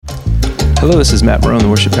Hello, this is Matt Marron, the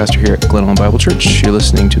worship pastor here at Glen Allen Bible Church. You're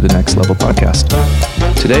listening to the Next Level podcast.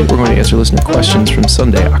 Today, we're going to answer listener questions from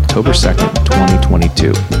Sunday, October 2nd,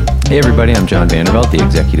 2022. Hey everybody, I'm John Vandervelde, the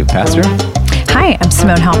executive pastor. Hi, I'm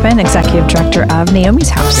Simone Halpin, executive director of Naomi's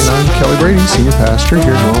House. And I'm Kelly Brady, senior pastor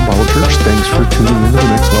here at Glen Allen Bible Church. Thanks for tuning into the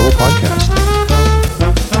Next Level podcast.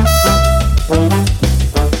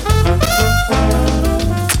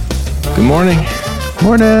 Good morning.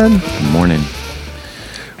 Morning. Good morning.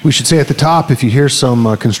 We should say at the top, if you hear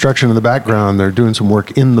some construction in the background, they're doing some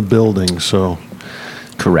work in the building, so...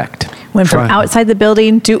 Correct. Went from outside the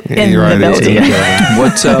building to in the building.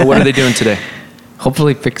 What are they doing today?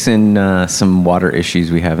 Hopefully fixing some water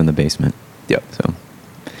issues we have in the basement. Yep. So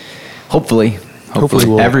hopefully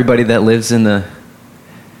we'll, everybody that lives in the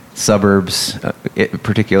suburbs,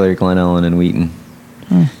 particularly Glen Ellen and Wheaton,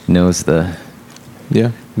 knows the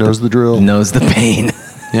drill. Knows the pain.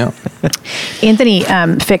 Yeah. Anthony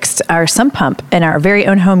fixed our sump pump in our very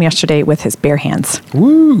own home yesterday with his bare hands.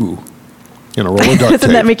 Woo! In a roll of duct tape.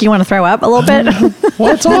 Doesn't that make you want to throw up a little bit?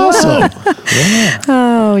 Well, that's awesome. Yeah.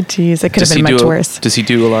 Oh, geez. It could have been much worse. Does he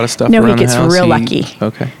do a lot of stuff No, around he gets the house? real lucky.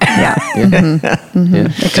 Okay. Yeah.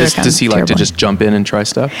 Does he like to just jump in and try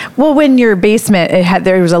stuff? Well, when your basement,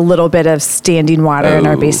 there was a little bit of standing water in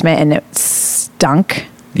our basement and it stunk.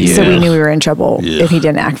 Yeah. So we knew we were in trouble if he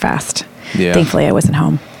didn't act fast. Yeah. Thankfully, I wasn't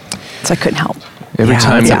home, so I couldn't help. Every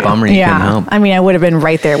time it's a bummer you couldn't help. I mean, I would have been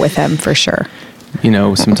right there with him for sure. You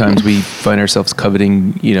know, sometimes we find ourselves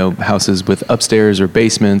coveting, houses with upstairs or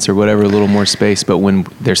basements or whatever, a little more space. But when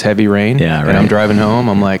there's heavy rain and I'm driving home,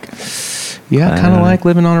 I'm like, I kind of like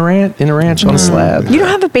living on in a ranch on a slab. You don't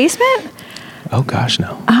have a basement? Oh, gosh,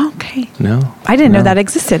 no. Oh, okay. No. I didn't know that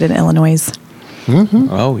existed in Illinois. Mm-hmm.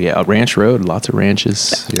 Oh, yeah. Ranch Road, lots of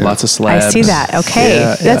ranches, lots of slabs. I see that.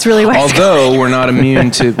 Okay. That's really why. Although we're not immune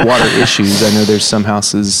to water issues. I know there's some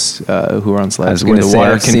houses who are on slabs where the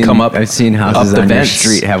water can come up. I've seen houses on your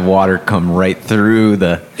street have water come right through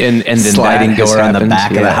the and then sliding door on the back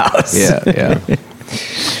of the house. Yeah.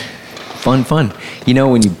 Fun.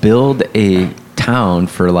 When you build a town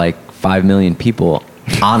for like 5 million people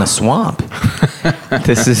on a swamp,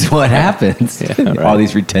 this is what happens. Yeah, right. All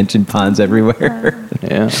these retention ponds everywhere.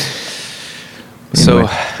 Yeah. So,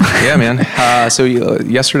 man. So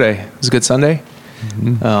yesterday was a good Sunday.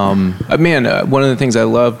 Mm-hmm. One of the things I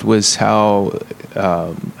loved was how,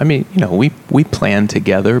 we plan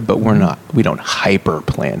together, but we don't hyper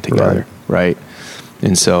plan together, right?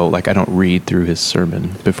 And so, I don't read through his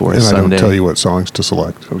sermon before his Sunday. And I don't tell you what songs to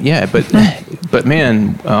select. Yeah, but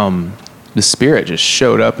man, the Spirit just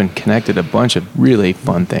showed up and connected a bunch of really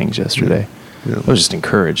fun things yesterday. Yeah. I was just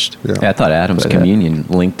encouraged. Yeah, I thought Adam's communion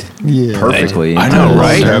linked perfectly. I know,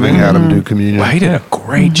 right? Having Adam do communion. Well, he did a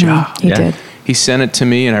great job. He did. He sent it to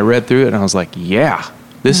me, and I read through it, and I was like,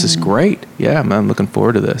 this is great. Yeah, I'm looking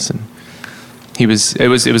forward to this. And it was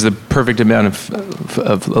the perfect amount of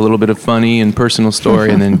a little bit of funny and personal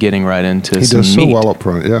story, and then getting right into he some meat. He does so well up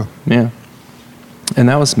front, Yeah. And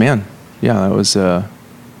that was,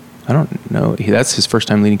 I don't know. That's his first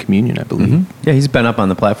time leading communion, I believe. Mm-hmm. Yeah, he's been up on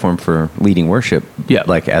the platform for leading worship. Yeah,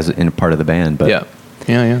 as in a part of the band. But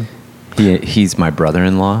yeah. He's my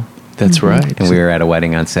brother-in-law. That's right. And we were at a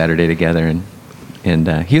wedding on Saturday together, and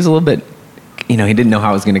he was a little bit, he didn't know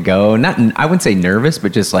how it was going to go. I wouldn't say nervous,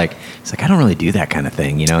 but just he's like, I don't really do that kind of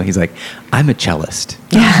thing. He's like, I'm a cellist.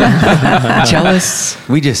 Cellists,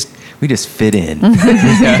 we just fit in.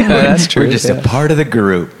 That's true. We're just a part of the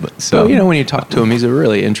group. So, when you talk to him, he's a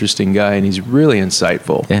really interesting guy, and he's really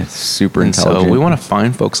insightful. Yeah, super intelligent. So we want to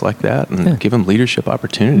find folks like that and give them leadership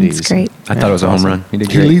opportunities. That's great. I thought it was a home run. He did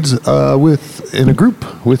great. He leads in a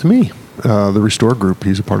group with me, the Restore group.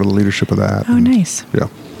 He's a part of the leadership of that. Oh, nice. Yeah.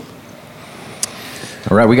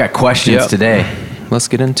 All right, we got questions today. Let's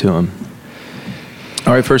get into them.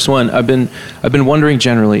 All right, first one. I've been wondering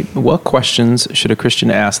generally, what questions should a Christian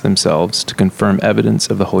ask themselves to confirm evidence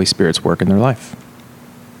of the Holy Spirit's work in their life?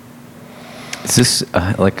 Is this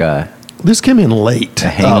This came in late. A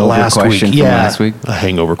hangover question from last week? A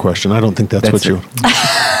hangover question. I don't think that's what you...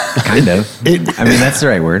 Kind of. That's the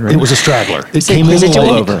right word, right? It was a straggler. It came in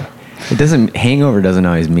late. Hangover doesn't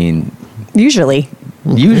always mean... Usually,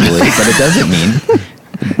 but it doesn't mean...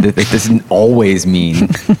 It doesn't always mean...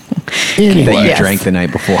 that you drank the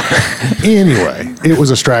night before. Anyway, it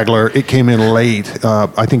was a straggler. It came in late.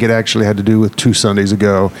 I think it actually had to do with 2 Sundays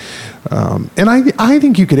ago. And I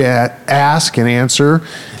think you could ask and answer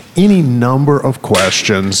any number of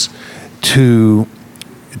questions to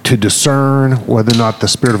discern whether or not the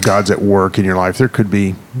Spirit of God's at work in your life. There could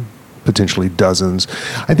be potentially dozens.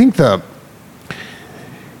 I think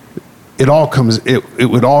it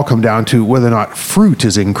would all come down to whether or not fruit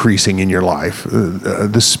is increasing in your life.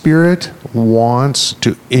 The Spirit wants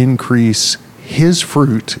to increase His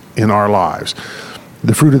fruit in our lives.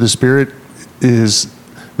 The fruit of the Spirit is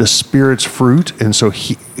the Spirit's fruit, and so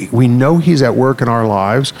we know He's at work in our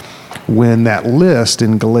lives when that list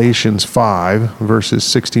in Galatians 5, verses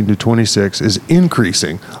 16 to 26 is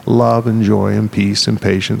increasing. Love and joy and peace and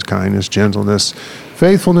patience, kindness, gentleness,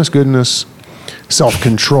 faithfulness, goodness,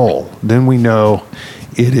 self-control. Then we know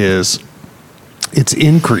it's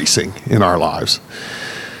increasing in our lives.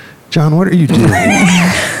 John, what are you doing?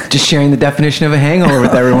 Just sharing the definition of a hangover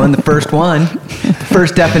with everyone. The first one. The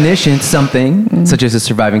first definition, something such as a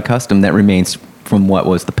surviving custom that remains from what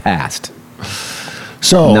was the past.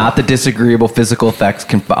 So, not the disagreeable physical effects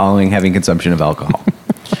following having consumption of alcohol.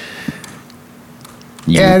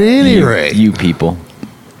 At any rate. You people.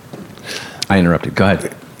 I interrupted. Go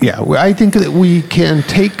ahead. Yeah, I think that we can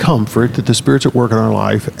take comfort that the Spirit's at work in our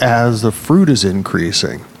life as the fruit is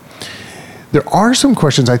increasing. There are some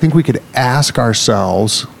questions I think we could ask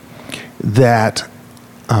ourselves that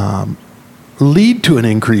lead to an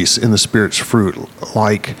increase in the Spirit's fruit,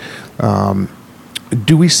 like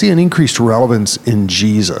do we see an increased relevance in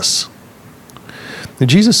Jesus? And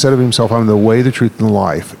Jesus said of Himself, I'm the way, the truth, and the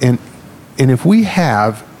life. And if we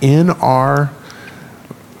have in our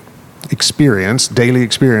experience, daily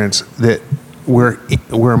experience, that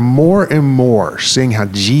we're more and more seeing how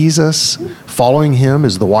Jesus, following Him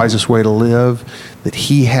is the wisest way to live, that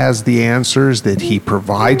He has the answers, that He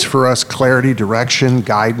provides for us clarity, direction,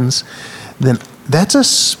 guidance, then that's a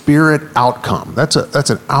Spirit outcome. That's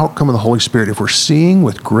an outcome of the Holy Spirit. If we're seeing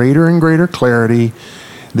with greater and greater clarity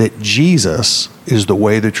that Jesus is the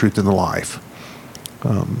way, the truth, and the life.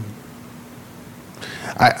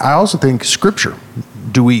 I also think Scripture.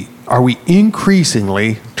 Are we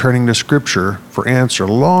increasingly turning to Scripture for answer?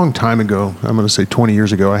 A long time ago, I'm going to say 20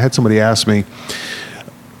 years ago, I had somebody ask me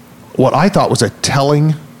what I thought was a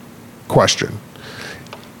telling question.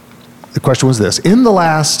 The question was this: in the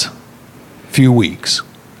last few weeks,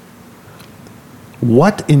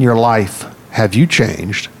 what in your life have you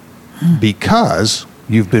changed because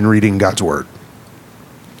you've been reading God's Word?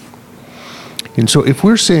 And so if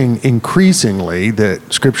we're seeing increasingly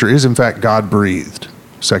that Scripture is in fact God-breathed,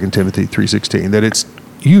 2 Timothy 3:16, that it's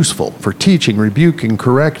useful for teaching, rebuking,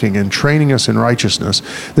 correcting, and training us in righteousness,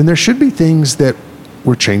 then there should be things that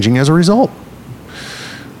we're changing as a result.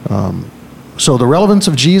 So the relevance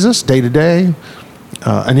of Jesus day to day,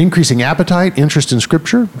 an increasing appetite, interest in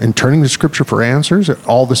Scripture, and turning to Scripture for answers,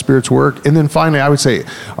 all the Spirit's work. And then finally, I would say,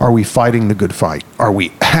 are we fighting the good fight? Are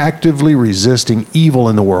we actively resisting evil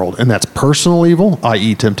in the world? And that's personal evil,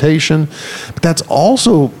 i.e. temptation, but that's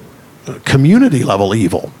also community level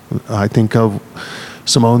evil. I think of,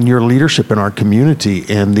 Simone, your leadership in our community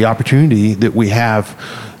and the opportunity that we have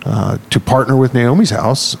to partner with Naomi's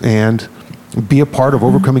House and be a part of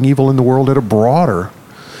overcoming evil in the world at a broader.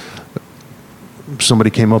 Somebody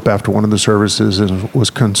came up after one of the services and was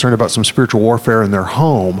concerned about some spiritual warfare in their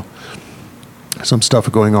home, some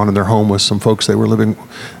stuff going on in their home with some folks they were living,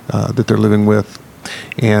 that they're living with.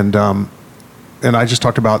 And I just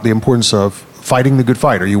talked about the importance of fighting the good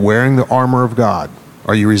fight. Are you wearing the armor of God?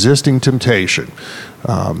 Are you resisting temptation?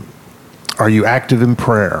 Are you active in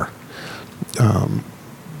prayer?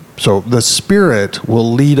 So the Spirit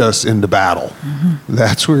will lead us into battle. Mm-hmm.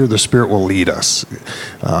 That's where the Spirit will lead us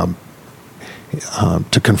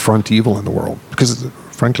to confront evil in the world. Because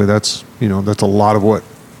frankly, that's a lot of what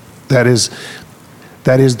that is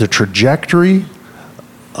the trajectory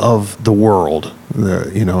of the world.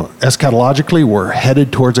 Eschatologically, we're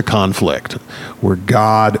headed towards a conflict where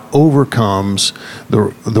God overcomes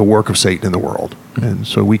the work of Satan in the world. And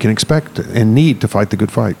so we can expect and need to fight the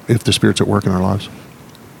good fight if the Spirit's at work in our lives.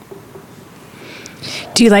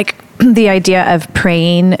 Do you like the idea of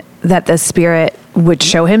praying that the Spirit would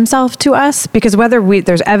show Himself to us? Because whether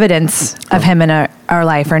there's evidence of Him in our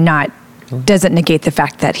life or not doesn't negate the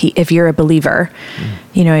fact that if you're a believer,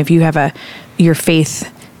 if you have your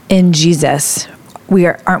faith in Jesus,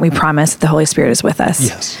 aren't we promised that the Holy Spirit is with us?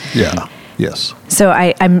 Yes. Yeah. Yes. So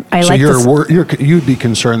I like this. You'd be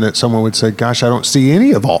concerned that someone would say, "Gosh, I don't see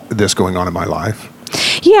any of all this going on in my life."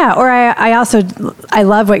 Yeah. Or I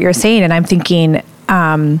love what you're saying, and I'm thinking,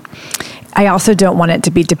 I also don't want it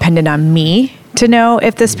to be dependent on me to know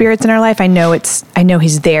if the Spirit's in our life. I know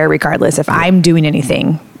He's there regardless if I'm doing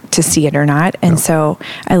anything to see it or not. And so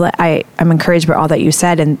I'm encouraged by all that you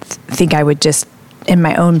said, and think I would just, in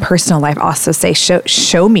my own personal life, also say,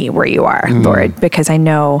 show me where you are, Lord, because I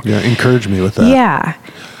know. Yeah, encourage me with that. Yeah.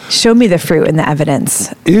 Show me the fruit and the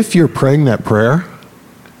evidence. If you're praying that prayer,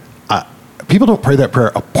 people don't pray that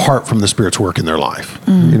prayer apart from the Spirit's work in their life.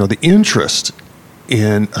 The interest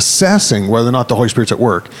in assessing whether or not the Holy Spirit's at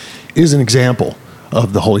work is an example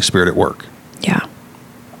of the Holy Spirit at work. Yeah.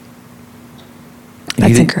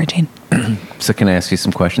 That's encouraging. So can I ask you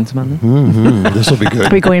some questions about this? This will be good.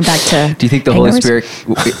 Are we going back to Do you think the Holy Spirit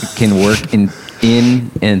can work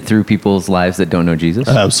in and through people's lives that don't know Jesus?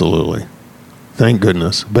 Absolutely. Thank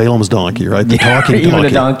goodness. Balaam's donkey, right? The talking even a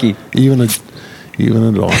donkey. Even a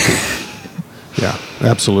donkey. Yeah,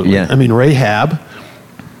 absolutely. Yeah. I mean, Rahab,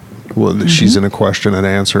 well, she's in a question and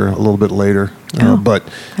answer a little bit later. But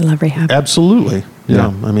I love Rahab. Absolutely. Yeah.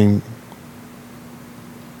 I mean,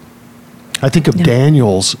 I think of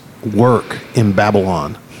Daniel's work in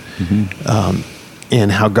Babylon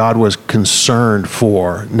and how God was concerned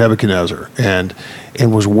for Nebuchadnezzar and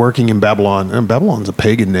was working in Babylon. And Babylon's a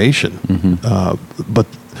pagan nation. But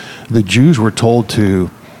the Jews were told to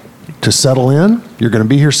settle in. You're going to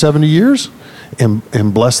be here 70 years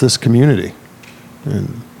and bless this community.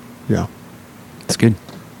 And yeah. That's good.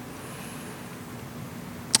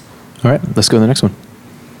 All right, let's go to the next one.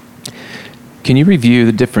 Can you review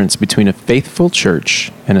the difference between a faithful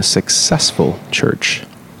church and a successful church?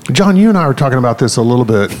 John, you and I were talking about this a little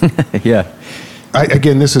bit. Yeah.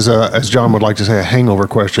 Again, this is, as John would like to say, a hangover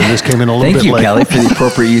question. This came in a little bit late. Thank you, Kelly, for the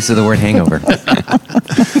appropriate use of the word hangover.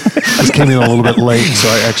 This came in a little bit late, so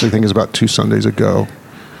I actually think it's about 2 Sundays ago.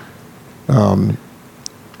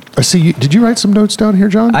 I see you. Did you write some notes down here,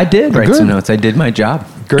 John? I did write some notes. I did my job.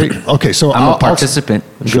 Great. Okay, so I'm a participant.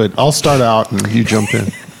 Good. I'll start out and you jump in.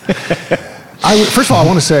 First of all, I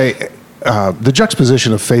want to say the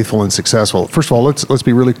juxtaposition of faithful and successful. First of all, let's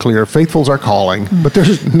be really clear. Faithful is our calling, but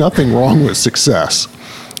there's nothing wrong with success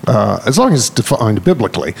as long as it's defined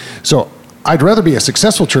biblically. So I'd rather be a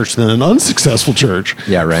successful church than an unsuccessful church,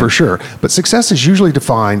 for sure. But success is usually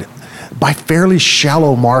defined by fairly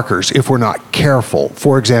shallow markers if we're not careful.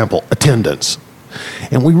 For example, attendance.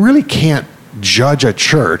 And we really can't judge a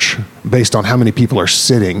church based on how many people are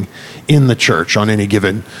sitting in the church on any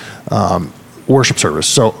given worship service.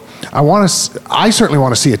 So I certainly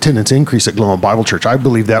want to see attendance increase at Global Bible Church. I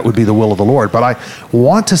believe that would be the will of the Lord, but I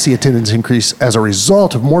want to see attendance increase as a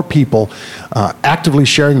result of more people actively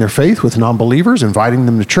sharing their faith with non-believers, inviting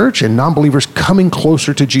them to church, and non-believers coming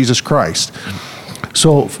closer to Jesus Christ.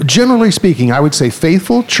 So generally speaking, I would say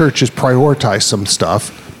faithful churches prioritize some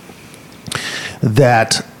stuff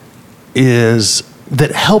that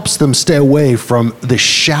helps them stay away from the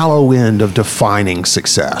shallow end of defining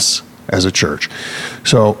success as a church.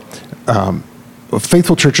 So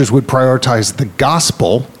faithful churches would prioritize the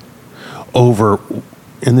gospel over,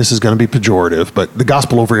 and this is going to be pejorative, but the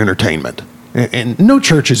gospel over entertainment. And no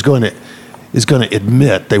church is going to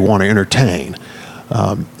admit they want to entertain.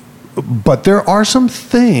 But there are some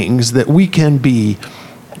things that we can be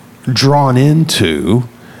drawn into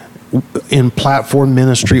in platform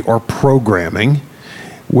ministry or programming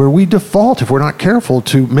where we default, if we're not careful,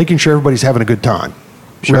 to making sure everybody's having a good time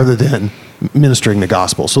rather than ministering the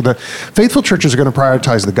gospel. So the faithful churches are going to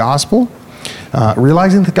prioritize the gospel,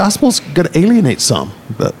 realizing the gospel is going to alienate some.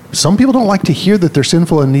 But some people don't like to hear that they're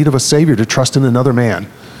sinful and in need of a savior, to trust in another man,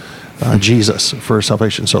 Jesus, for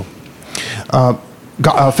salvation. So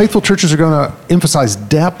faithful churches are going to emphasize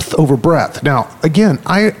depth over breadth. Now, again,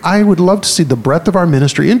 I would love to see the breadth of our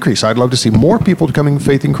ministry increase. I'd love to see more people coming to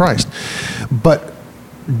faith in Christ. But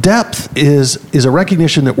depth is a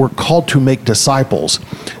recognition that we're called to make disciples,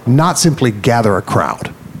 not simply gather a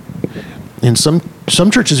crowd. In some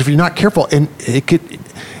churches, if you're not careful, and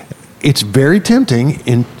it's very tempting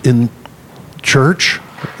in church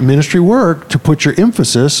ministry work to put your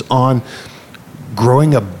emphasis on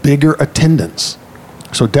growing a bigger attendance.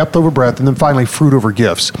 So depth over breadth, and then finally fruit over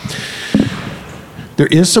gifts. There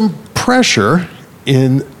is some pressure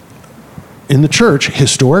in the church,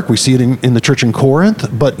 historic, we see it in the church in Corinth,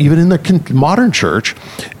 but even in the modern church,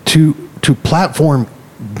 to platform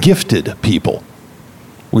gifted people.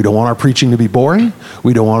 We don't want our preaching to be boring.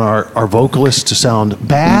 We don't want our vocalists to sound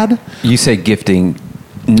bad. You say gifting,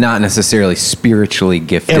 not necessarily spiritually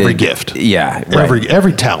gifted. Every gift. Yeah. Right.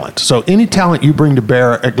 Every talent. So any talent you bring to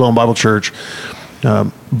bear at Global Bible Church,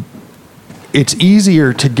 it's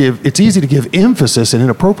easy to give emphasis and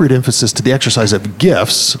inappropriate emphasis to the exercise of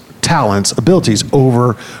gifts, talents, abilities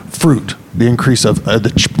over fruit, the increase of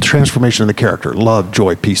the transformation of the character, love,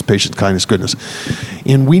 joy, peace, patience, kindness, goodness.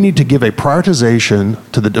 And we need to give a prioritization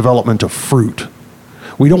to the development of fruit.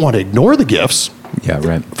 We don't want to ignore the gifts. Yeah,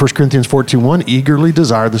 right. 1 Corinthians 14:1, eagerly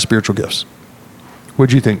desire the spiritual gifts. What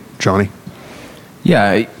do you think, Johnny?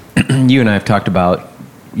 Yeah, you and I have talked about,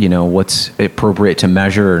 what's appropriate to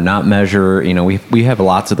measure or not measure. We have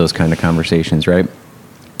lots of those kind of conversations, right?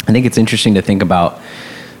 I think it's interesting to think about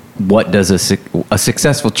what does a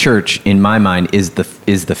successful church, in my mind, is the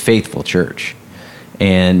faithful church.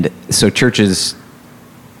 And so churches,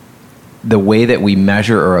 the way that we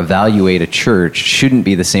measure or evaluate a church shouldn't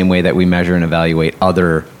be the same way that we measure and evaluate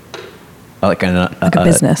other, like a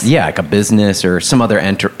business. Yeah, like a business or some other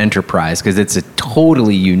enterprise, because it's a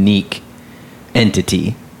totally unique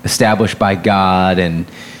entity established by God and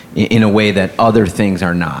in a way that other things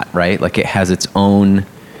are not, right? Like it has its own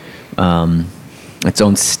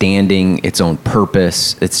standing, its own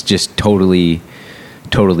purpose. It's just totally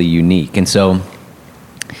unique. And so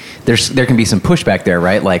there can be some pushback there,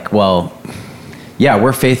 right? Like, well, yeah,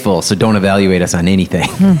 we're faithful, so don't evaluate us on anything.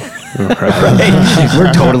 Right?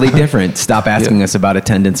 We're totally different. Stop asking us about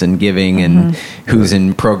attendance and giving and who's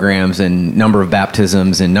in programs and number of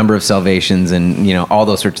baptisms and number of salvations and, all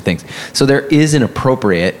those sorts of things. So there is an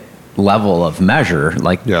appropriate level of measure.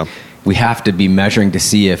 Like we have to be measuring to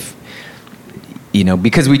see if,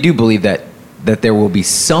 because we do believe that there will be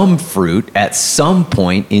some fruit at some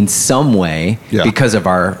point in some way because of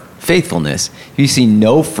our faithfulness. If you see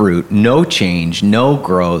no fruit, no change, no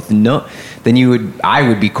growth, then I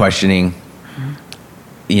would be questioning,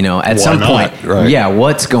 at some point,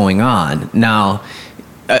 what's going on? Now,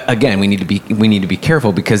 again, we need to be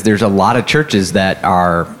careful because there's a lot of churches that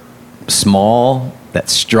are small, that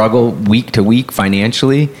struggle week to week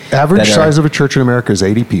financially. Average size of a church in America is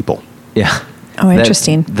 80 people. Yeah. Oh,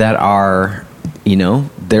 interesting. That are,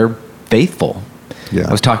 they're faithful. Yeah.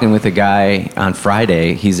 I was talking with a guy on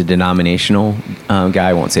Friday. He's a denominational guy.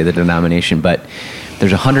 I won't say the denomination, but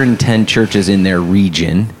there's 110 churches in their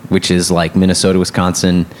region, which is like Minnesota,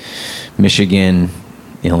 Wisconsin, Michigan,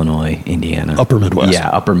 Illinois, Indiana. Upper Midwest. Yeah,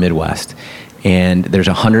 Upper Midwest. And there's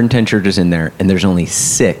 110 churches in there, and there's only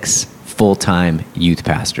 6 full-time youth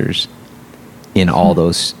pastors in all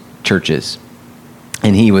those churches.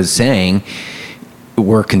 And he was saying,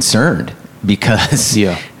 we're concerned because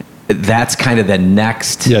that's kind of the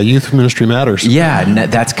next... Yeah, youth ministry matters. Yeah,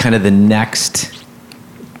 that's kind of the next...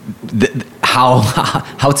 how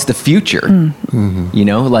it's the future.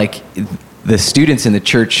 Like the students in the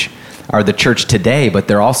church are the church today, but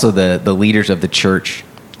they're also the leaders of the church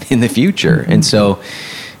in the future. And so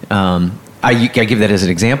I give that as an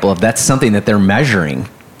example of that's something that they're measuring.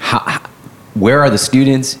 Where are the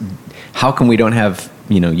students? How come we don't have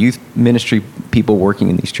youth ministry people working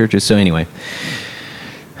in these churches? So anyway,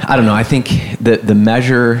 I don't know. I think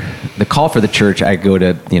the call for the church, I go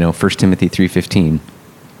to 1 Timothy 3:15,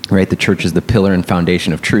 right? The church is the pillar and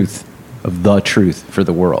foundation of truth, of the truth for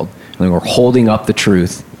the world. And we're holding up the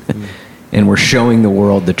truth and we're showing the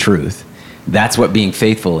world the truth. That's what being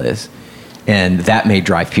faithful is. And that may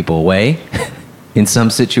drive people away in some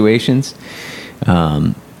situations.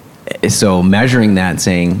 So measuring that and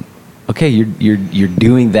saying, okay, you're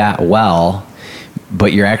doing that well,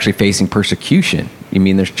 but you're actually facing persecution.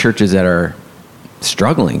 There's churches that are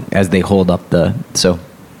struggling as they hold up so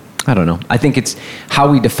I don't know. I think it's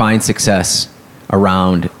how we define success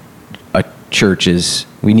around a church is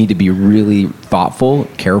we need to be really thoughtful,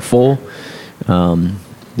 careful.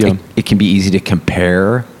 It can be easy to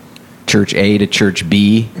compare church A to church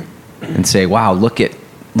B and say, wow, look at,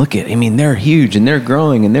 they're huge and they're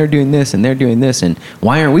growing and they're doing this and they're doing this. And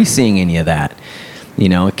why aren't we seeing any of that?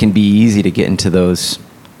 It can be easy to get into those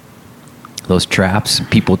traps.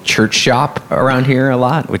 People church shop around here a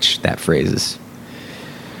lot, which that phrase is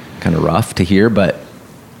kind of rough to hear, but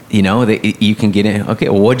you can get in. Okay,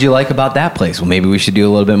 well, what'd you like about that place? Well, maybe we should do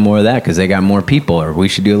a little bit more of that because they got more people, or we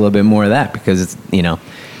should do a little bit more of that because it's you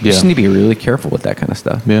just need to be really careful with that kind of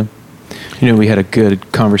stuff. Yeah. We had a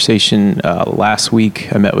good conversation last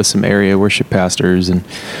week. I met with some area worship pastors, and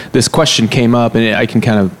this question came up, and I can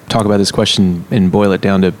kind of talk about this question and boil it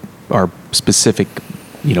down to our specific,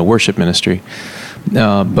 worship ministry.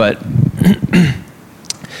 But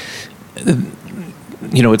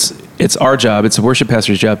it's our job. It's a worship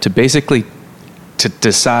pastor's job to basically to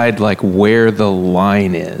decide like where the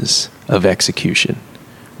line is of execution,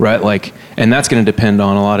 right? Like, and that's going to depend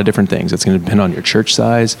on a lot of different things. It's going to depend on your church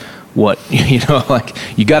size. What, like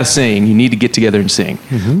you got to sing, you need to get together and sing.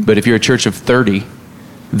 But if you're a church of 30,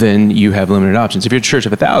 then you have limited options. If you're a church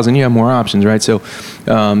of 1,000, you have more options, right? So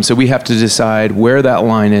we have to decide where that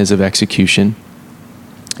line is of execution.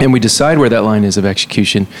 And we decide where that line is of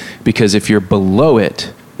execution because if you're below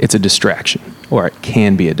it, it's a distraction, or it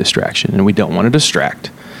can be a distraction, and we don't want to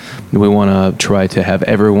distract. We want to try to have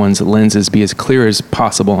everyone's lenses be as clear as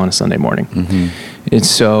possible on a Sunday morning. And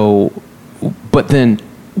so, but then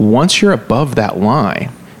once you're above that line,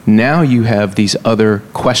 now you have these other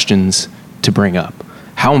questions to bring up.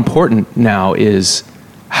 How important now is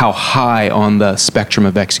how high on the spectrum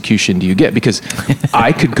of execution do you get? Because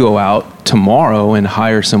I could go out tomorrow and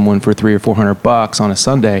hire someone for $300 or $400 on a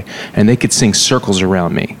Sunday, and they could sing circles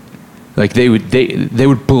around me. Like they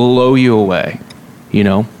would blow you away, you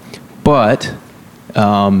know. But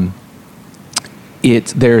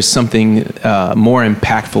there's something more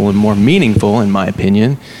impactful and more meaningful, in my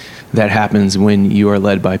opinion, that happens when you are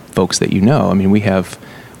led by folks that you know. I mean, we have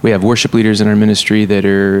worship leaders in our ministry that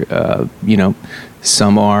are,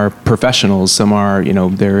 some are professionals, some are,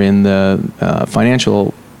 they're in the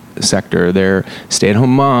financial sector, they're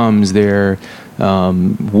stay-at-home moms, they're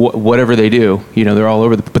whatever they do, they're all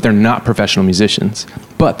over, but they're not professional musicians,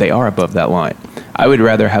 but they are above that line. I would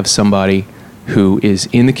rather have somebody who is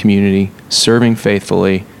in the community, serving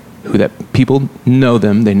faithfully, who that people know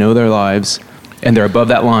them, they know their lives, and they're above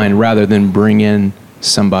that line, rather than bring in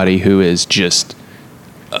somebody who is just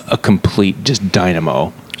a complete just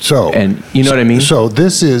dynamo. So, and you know what I mean? So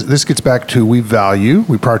this gets back to we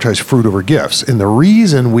prioritize fruit over gifts. And the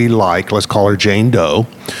reason we like, let's call her Jane Doe,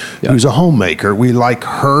 who's a homemaker, we like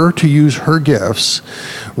her to use her gifts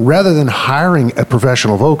rather than hiring a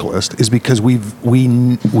professional vocalist, is because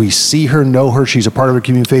we see her, know her, she's a part of her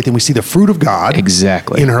community of faith, and we see the fruit of God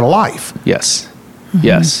exactly in her life. Yes. Mm-hmm.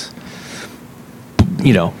 Yes.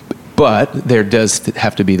 But there does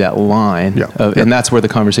have to be that line and that's where the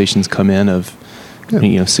conversations come in of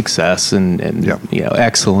success and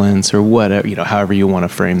excellence or whatever, however you want to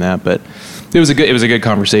frame that. But it was a good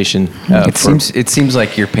conversation. It seems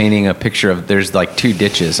like you're painting a picture of, there's like two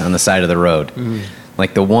ditches on the side of the road. Mm.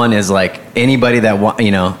 Like the one is like anybody that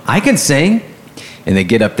I can sing, and they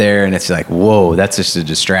get up there and it's like, whoa, that's just a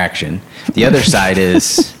distraction. The other side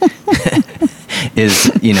is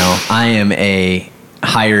I am a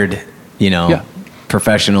hired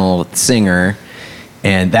professional singer,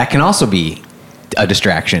 and that can also be a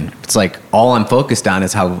distraction. It's like all I'm focused on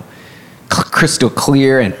is how crystal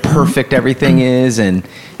clear and perfect everything is, and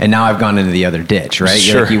now I've gone into the other ditch, right?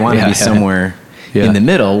 Sure. Like you want to be somewhere in the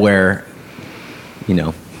middle where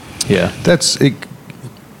that's it.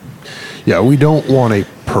 We don't want a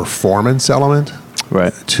performance element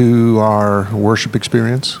to our worship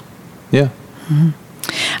experience.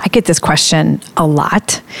 I get this question a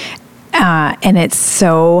lot, and it's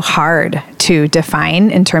so hard to define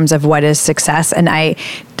in terms of what is success. And I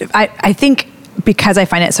think because I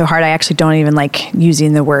find it so hard, I actually don't even like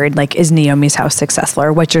using the word like, is Naomi's house successful,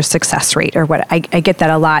 or what's your success rate, or what. I get that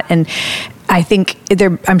a lot. And I think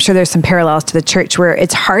I'm sure there's some parallels to the church where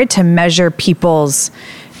it's hard to measure people's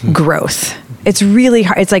growth. It's really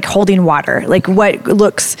hard. It's like holding water. Like what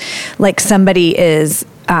looks like somebody is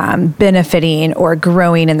benefiting or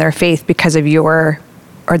growing in their faith because of your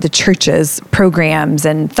or the church's programs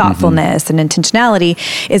and thoughtfulness and intentionality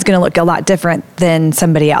is going to look a lot different than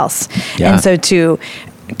somebody else. Yeah. And so to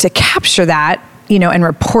capture that, and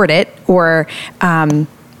report it, or and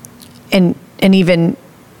even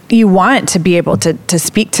you want to be able to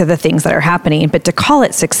speak to the things that are happening, but to call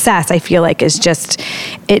it success, I feel like is just,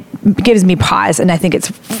 it gives me pause. And I think it's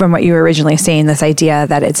from what you were originally saying, this idea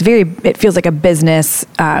that it feels like a business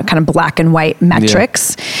kind of black and white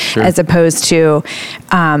metrics, as opposed to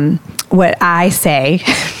what I say.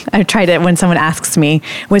 I try to, when someone asks me,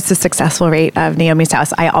 what's the successful rate of Naomi's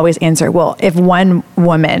house? I always answer, well, if one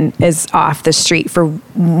woman is off the street for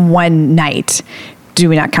one night, do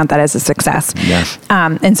we not count that as a success? Yeah.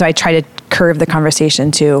 And so I try to curve the conversation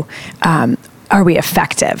to, are we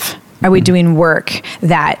effective? Are we doing work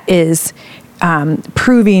that is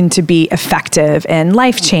proving to be effective in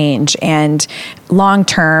life change and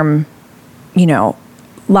long-term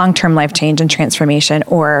life change and transformation?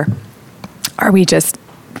 Or are we just,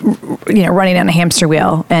 running on a hamster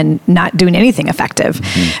wheel and not doing anything effective?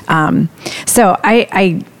 Mm-hmm. So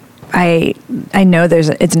I know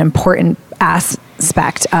it's an important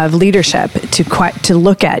aspect of leadership to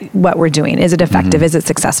look at what we're doing. Is it effective? Mm-hmm. Is it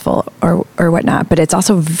successful, or whatnot? But it's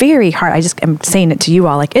also very hard. I'm saying it to you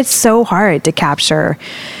all, like it's so hard to capture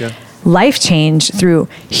life change through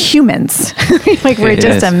humans. Like we're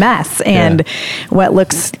just a mess, and what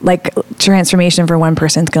looks like transformation for one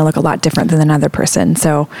person is going to look a lot different than another person.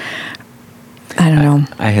 So I don't know.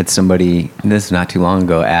 I had somebody, this not too long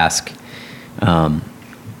ago, ask, well,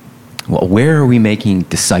 where are we making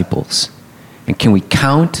disciples? And can we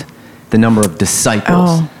count the number of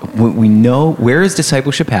disciples? We know, where is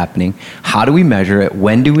discipleship happening? How do we measure it?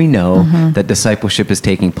 When do we know that discipleship is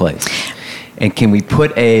taking place? And can we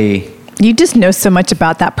put You just know so much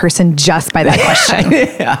about that person just by that question.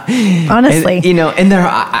 Honestly. And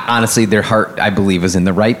honestly, their heart, I believe, is in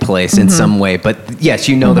the right place in some way. But yes,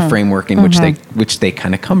 the framework in which they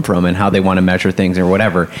kind of come from and how they want to measure things or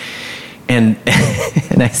whatever.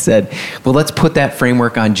 And I said, well, let's put that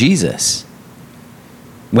framework on Jesus.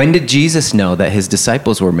 When did Jesus know that his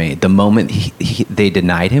disciples were made? The moment they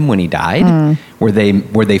denied him when he died? Were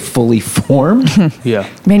they fully formed? Yeah.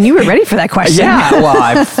 Man, you were ready for that question. Yeah. Well,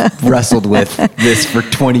 I've wrestled with this for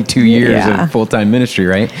 22 years of full-time ministry,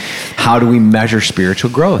 right? How do we measure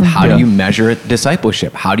spiritual growth? How do you measure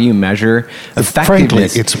discipleship? How do you measure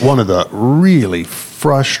effectiveness? Frankly, it's one of the really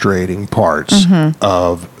frustrating parts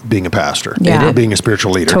of being a pastor, being a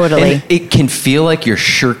spiritual leader. Totally. And it can feel like you're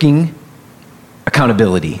shirking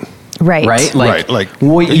accountability. Right. Like,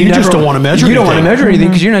 well, you just don't want to measure anything. You don't want to measure anything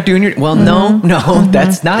because you're not doing your... Well, no,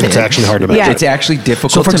 that's not It's actually hard to measure. Yeah. It's actually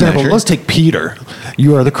difficult So, for example, measure. let's take Peter.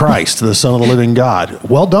 You are the Christ, the Son of the living God.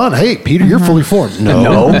 Well done. Hey, Peter, you're fully formed.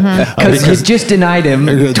 No. Because you just denied him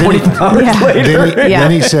 24 hours later. Then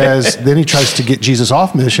he says, then he tries to get Jesus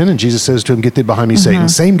off mission, and Jesus says to him, get thee behind me, Satan.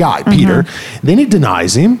 Same guy, Peter. Then he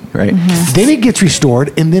denies him. Right. Then he gets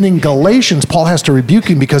restored, and then in Galatians, Paul has to rebuke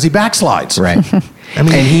him because he backslides. Right. And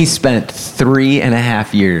he spent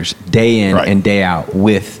 3.5 years, day in and day out,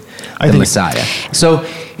 with the Messiah. So,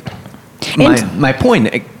 my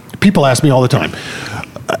point... People ask me all the time,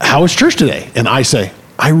 how was church today? And I say,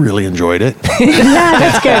 I really enjoyed it.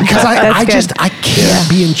 That's good. Because I can't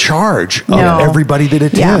be in charge of everybody that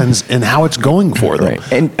attends and how it's going for them.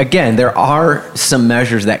 Right. And again, there are some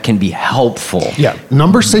measures that can be helpful. Yeah.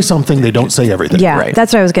 Numbers say something, they don't say everything. Yeah, Right.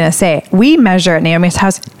 that's what I was going to say. We measure at Naomi's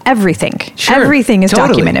house everything. Sure. Everything is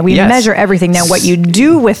documented. We measure everything. Now, what you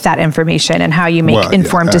do with that information and how you make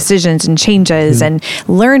informed decisions and changes and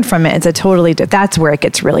learn from it is a totally, that's where it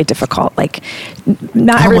gets really difficult. Like,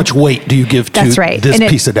 not how much weight do you give to this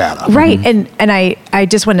piece of data? Right. And I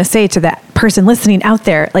just want to say to that person listening out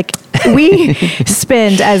there, like, we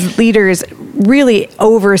spend as leaders really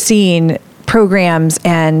overseeing programs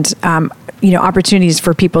and opportunities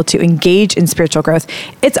for people to engage in spiritual growth.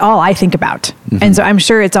 It's all I think about. And so I'm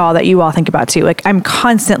sure it's all that you all think about too. Like, I'm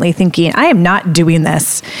constantly thinking, I am not doing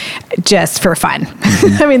this just for fun.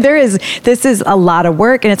 I mean, this is a lot of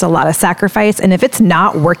work and it's a lot of sacrifice. And if it's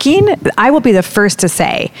not working, I will be the first to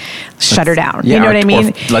say, shut her down. You know what I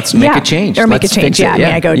mean? Let's make a change. Or make a change. Yeah. I mean,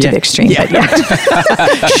 I go to the extreme, but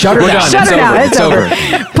shut her down. Shut her down. It's over.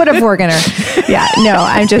 Put a fork in her. Yeah. No,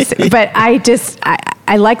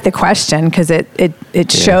 I like the question because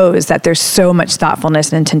it shows that there's so much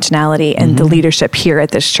thoughtfulness and intentionality in the leadership here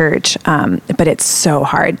at this church, but it's so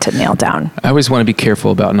hard to nail down. I always want to be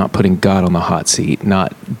careful about not putting God on the hot seat,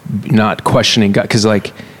 not questioning God, because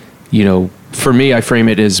for me, I frame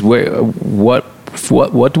it as what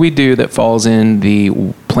do we do that falls in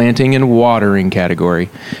the planting and watering category,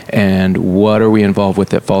 and what are we involved with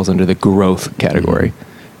that falls under the growth category?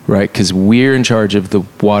 Right, because we're in charge of the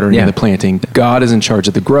watering and the planting. God is in charge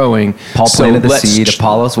of the growing. Paul planted the seed,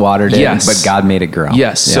 Apollos watered it, but God made it grow.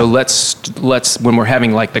 Yes, so let's when we're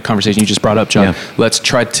having like the conversation you just brought up, John, let's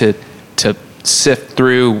try to sift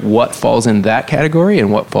through what falls in that category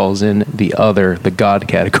and what falls in the God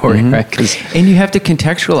category, right? And you have to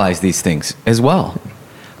contextualize these things as well.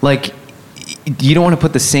 Like, you don't want to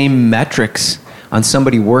put the same metrics on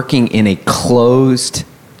somebody working in a closed...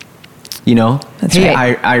 That's hey,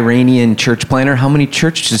 right. Iranian church planter, how many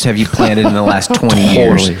churches have you planted in the last 20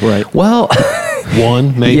 years? Right. Well,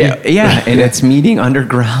 one, maybe. Yeah. And it's meeting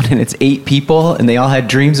underground, and it's 8 people, and they all had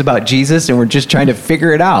dreams about Jesus, and we're just trying to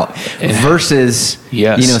figure it out. Versus,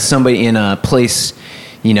 somebody in a place,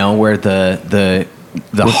 where the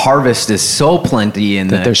harvest is so plenty,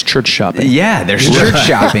 and that there's church shopping. Yeah, there's church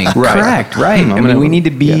shopping. Correct. Right. I mean, we need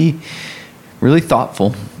to be really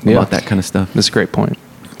thoughtful about that kind of stuff. That's a great point.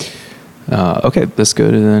 Okay, let's go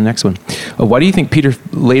to the next one. Why do you think Peter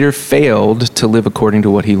later failed to live according to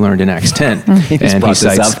what he learned in Acts 10? And he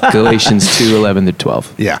cites Galatians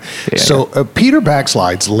 2:11-12. Yeah. So Peter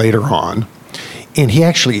backslides later on, and he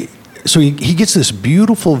actually... So he gets this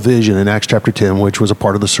beautiful vision in Acts chapter 10, which was a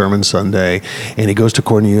part of the sermon Sunday, and he goes to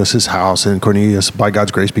Cornelius' house, and Cornelius, by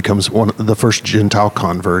God's grace, becomes the first Gentile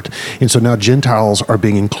convert. And so now Gentiles are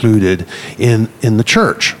being included in the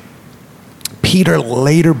church. Peter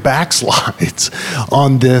later backslides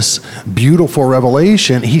on this beautiful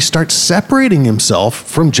revelation. He starts separating himself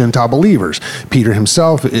from Gentile believers. Peter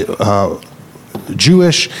himself,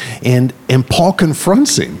 Jewish, and Paul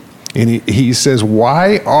confronts him. And he says,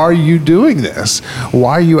 why are you doing this?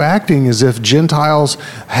 Why are you acting as if Gentiles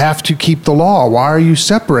have to keep the law? Why are you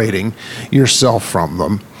separating yourself from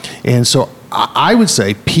them? And so I would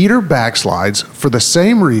say Peter backslides for the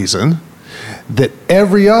same reason that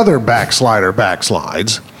every other backslider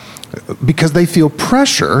backslides, because they feel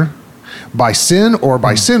pressure by sin or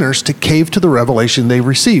by sinners to cave to the revelation they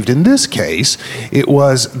received. In this case, it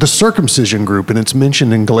was the circumcision group, and it's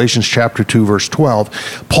mentioned in Galatians chapter 2, verse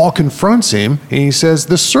 12. Paul confronts him, and he says,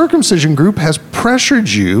 the circumcision group has pressured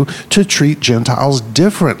you to treat Gentiles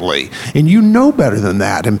differently, and you know better than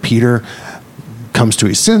that. And Peter comes to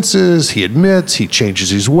his senses, he admits, he changes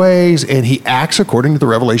his ways, and he acts according to the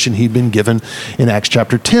revelation he'd been given in Acts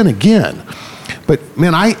chapter 10 again. But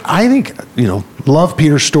man, I think, love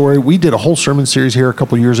Peter's story. We did a whole sermon series here a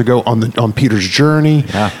couple years ago on Peter's journey,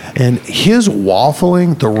 and his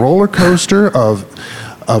waffling, the roller coaster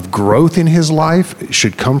of growth in his life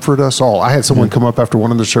should comfort us all. I had someone come up after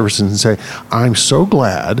one of the services and say, "I'm so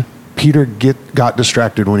glad Peter got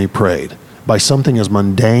distracted when he prayed by something as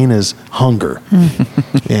mundane as hunger."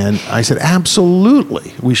 And I said,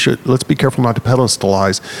 absolutely, let's be careful not to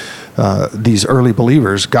pedestalize these early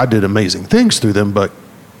believers. God did amazing things through them, but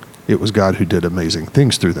it was God who did amazing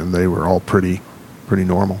things through them. They were all pretty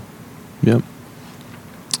normal. Yep.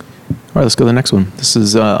 All right, let's go to the next one. This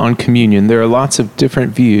is on communion. There are lots of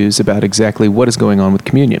different views about exactly what is going on with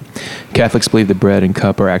communion. Catholics believe the bread and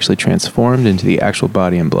cup are actually transformed into the actual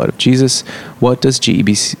body and blood of Jesus. What does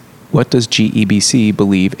GEBC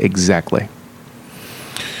believe exactly?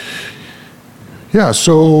 Yeah,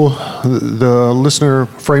 so the listener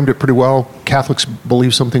framed it pretty well. Catholics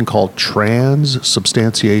believe something called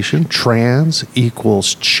transubstantiation. Trans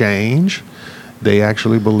equals change. They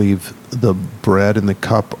actually believe the bread and the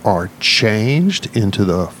cup are changed into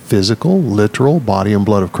the physical, literal body and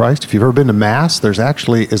blood of Christ. If you've ever been to Mass, there's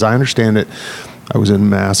actually, as I understand it, I was in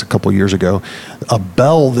Mass a couple years ago, a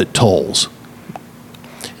bell that tolls.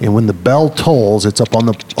 And when the bell tolls, it's up on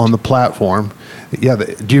the platform. Yeah,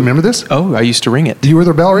 do you remember this? Oh, I used to ring it. You were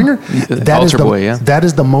the bell ringer? Altar boy, yeah. That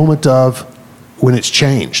is the moment of when it's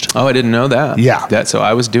changed. Oh, I didn't know that. Yeah. So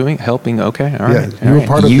I was helping. Okay, all right. You were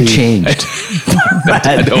part of You changed.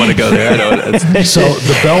 I don't want to go there. So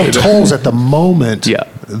the bell tolls at the moment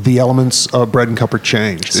the elements of bread and cup are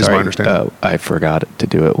changed, is my understanding. I forgot to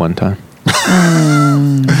do it one time.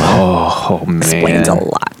 Oh, man. Explains a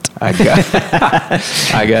lot. I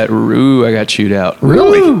got chewed out.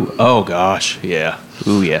 Really? Ooh. Oh gosh, yeah.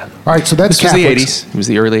 Ooh, yeah. All right, so that's this Catholics. was the 80s. It was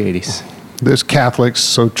the early 80s. There's Catholics,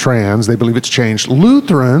 so trans, they believe it's changed.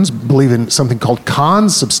 Lutherans believe in something called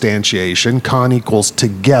consubstantiation. Con equals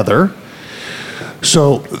together.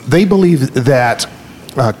 So they believe that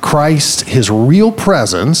Christ, his real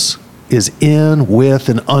presence, is in, with,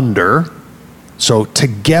 and under. So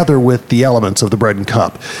together with the elements of the bread and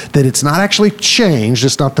cup, that it's not actually changed,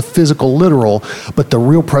 it's not the physical, literal, but the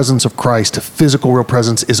real presence of Christ, the physical real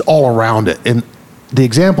presence is all around it. And the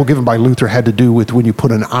example given by Luther had to do with when you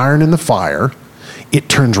put an iron in the fire, it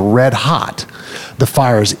turns red hot. The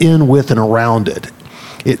fire is in, with, and around it.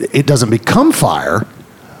 It doesn't become fire,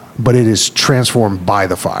 but it is transformed by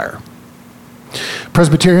the fire.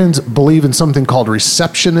 Presbyterians believe in something called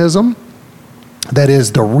receptionism. That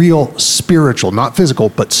is, the real spiritual, not physical,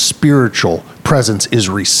 but spiritual presence is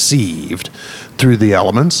received through the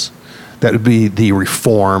elements. That would be the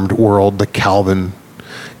Reformed world, the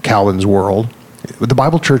Calvin's world. The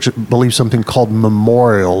Bible Church believes something called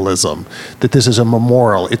memorialism, that this is a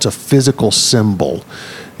memorial. It's a physical symbol.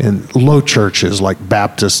 And low churches like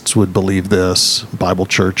Baptists would believe this, Bible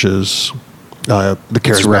churches, the charismatic.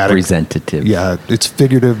 It's representative. Yeah, it's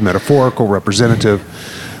figurative, metaphorical, representative.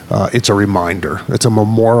 It's a reminder. It's a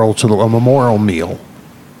memorial a memorial meal.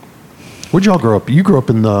 Where'd y'all grow up? You grew up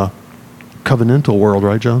in the covenantal world,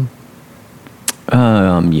 right, John?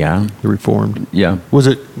 Yeah. The Reformed. Yeah. Was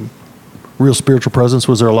it real spiritual presence?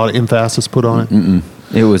 Was there a lot of emphasis put on it? Mm-mm.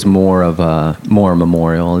 It was more of more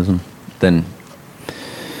memorialism than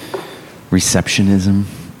receptionism.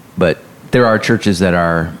 But there are churches that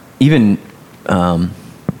are even. I'm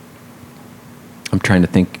trying to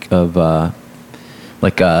think of.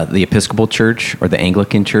 Like the Episcopal Church or the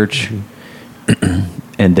Anglican Church,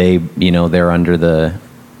 and they're under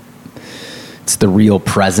it's the real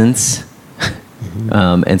presence,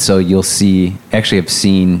 and so you'll see. Actually, I've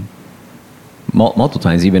seen multiple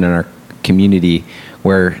times, even in our community,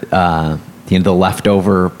 where the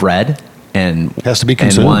leftover bread and has to be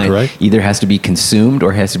consumed, and wine right? Either has to be consumed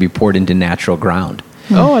or has to be poured into natural ground.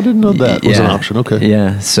 Oh, I didn't know that was an option. Okay,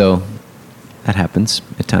 yeah, so that happens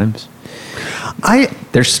at times.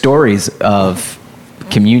 There's stories of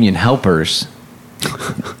communion helpers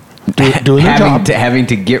doing their job. having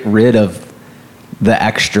to get rid of the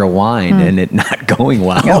extra wine and it not going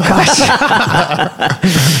well. Oh gosh.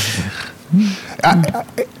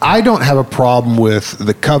 I don't have a problem with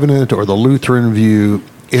the covenant or the Lutheran view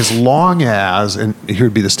as long as, and here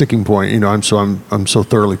would be the sticking point, I'm so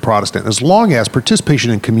thoroughly Protestant, as long as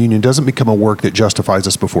participation in communion doesn't become a work that justifies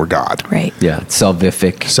us before God. Right. Yeah.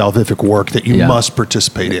 Salvific work that you must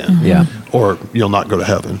participate in. Mm-hmm. Yeah. Or you'll not go to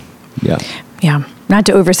heaven. Yeah. Yeah. Not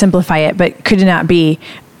to oversimplify it, but could it not be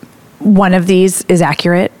one of these is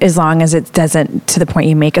accurate as long as it doesn't, to the point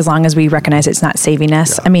you make, as long as we recognize it's not saving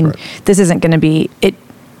us? Yeah, I mean, right. This isn't going to be it,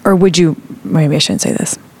 or would you, maybe I shouldn't say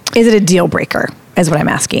this. Is it a deal breaker is what I'm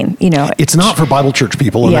asking? It's not for Bible church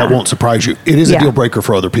people, and that won't surprise you. It is a deal breaker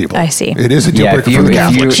for other people. I see. It is a deal breaker for the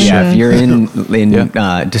Catholics. If you're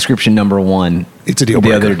in description number 1, it's a deal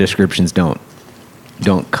breaker. The other descriptions don't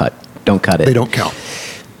cut it. They don't count.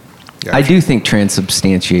 Yeah. I do think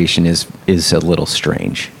transubstantiation is a little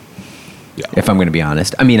strange. Yeah. If I'm going to be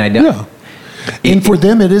honest. I mean, I know. Yeah. And for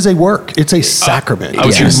them, it is a work. It's a sacrament. I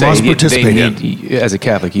was you going to must say, participate in. As a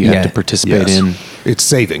Catholic, you have to participate in. It's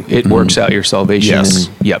saving. It works out your salvation. Yes.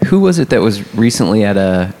 And, Who was it that was recently at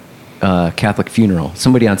a Catholic funeral?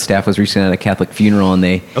 Somebody on staff was recently at a Catholic funeral, and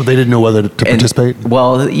they didn't know whether to participate?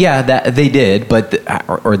 Well, yeah, that they did, but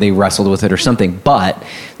or they wrestled with it or something. But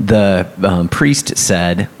the priest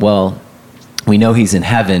said, "Well, we know he's in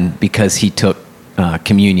heaven because he took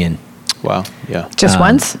communion." Wow. Yeah. Just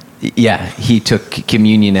once? Yeah, he took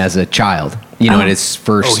communion as a child. At his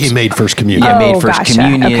first. Oh, he made first communion. Yeah, made first gotcha.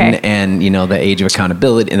 communion, Okay. and the age of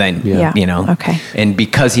accountability, and then Okay. and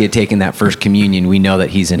because he had taken that first communion, we know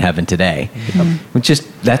that he's in heaven today. Which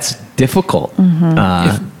that's difficult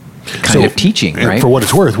kind of teaching, right? For what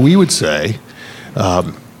it's worth, we would say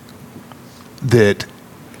that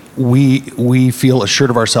we feel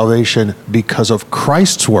assured of our salvation because of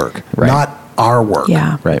Christ's work, not our work.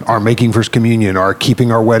 Yeah. Right. Our making first communion, our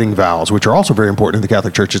keeping our wedding vows, which are also very important in the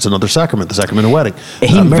Catholic Church. It's another sacrament, the sacrament of wedding.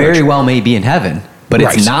 He very well may be in heaven, but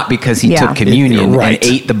it's not because he took communion and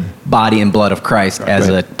ate the body and blood of Christ as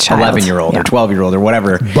a 11-year-old or 12-year-old or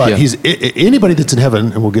whatever. But he's anybody that's in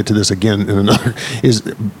heaven, and we'll get to this again in another, is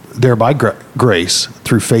there by grace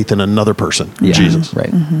through faith in another person, Jesus.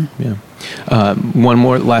 Right. Mm-hmm. Yeah. One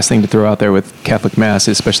more last thing to throw out there with Catholic Mass,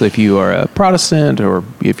 especially if you are a Protestant or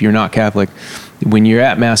if you're not Catholic, when you're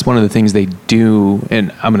at Mass, one of the things they do,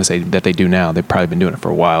 and I'm going to say that they do now, they've probably been doing it for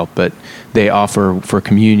a while, but they offer, for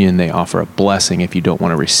communion, they offer a blessing if you don't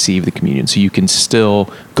want to receive the communion. So you can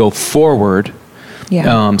still go forward.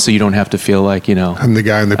 Yeah. So you don't have to feel like, I'm the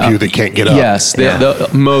guy in the pew that can't get up. Yes. A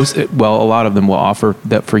lot of them will offer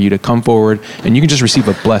that for you to come forward, and you can just receive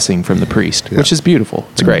a blessing from the priest, which is beautiful.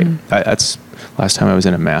 It's great. That's last time I was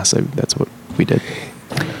in a Mass. That's what we did.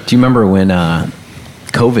 Do you remember when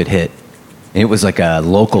COVID hit? It was like a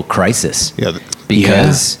local crisis. Yeah.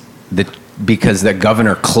 Because the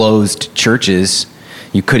governor closed churches.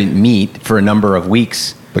 You couldn't meet for a number of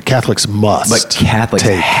weeks. But Catholics must. But Catholics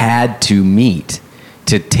had to meet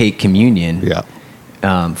to take communion. Yeah.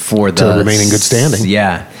 To remain in good standing.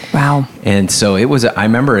 Yeah. Wow. And so it was. I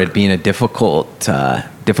remember it being a difficult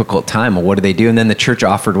time. Well, what do they do? And then the church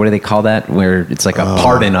offered. What do they call that? Where it's like a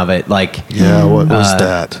pardon of it. Like what was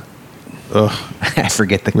that? I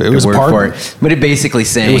forget the was word pardon. for it. But it basically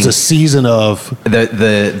saying It was a season of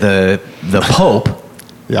the Pope.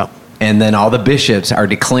 Yeah. And then all the bishops are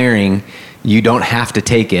declaring, you don't have to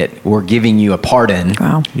take it. We're giving you a pardon.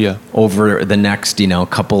 Wow. Yeah. Over the next,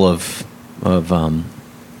 couple of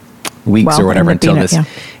weeks or whatever until this. Yeah.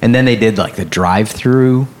 And then they did like the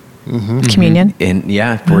drive-through communion. And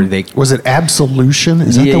where they was it absolution?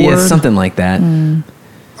 Is that the word? Yeah, something like that.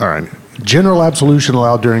 All right. General absolution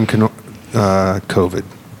allowed during COVID.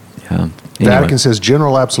 Yeah. Vatican says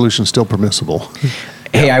general absolution still permissible.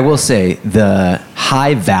 Hey, I will say the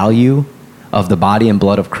high value of the body and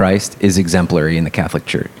blood of Christ is exemplary in the Catholic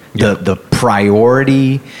Church. Yeah. The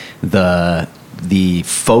priority, the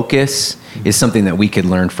focus is something that we could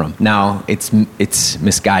learn from. Now, it's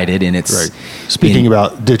misguided and it's right. Speaking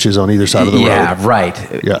about ditches on either side of the road. Yeah,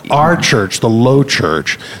 right. Yeah, our church, the low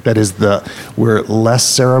church, that is we're less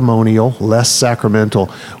ceremonial, less sacramental.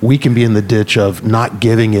 We can be in the ditch of not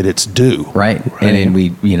giving it its due. Right. And then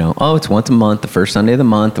we, it's once a month, the first Sunday of the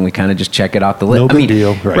month, and we kind of just check it off the list. No big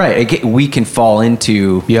deal. Right. We can fall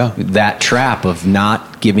into that trap of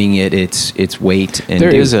not giving it its weight. And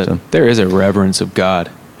there is a reverence of God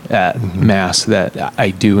at Mass that I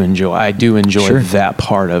do enjoy. I do enjoy that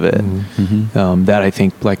part of it. Mm-hmm. That I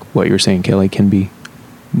think, like what you're saying, Kelly, we can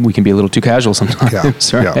be a little too casual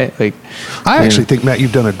sometimes. Yeah. Right? Yeah. I actually think, Matt,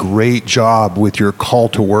 you've done a great job with your call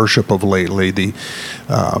to worship of lately.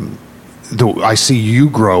 I see you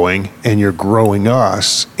growing, and you're growing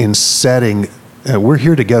us in setting. We're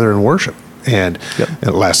here together in worship, and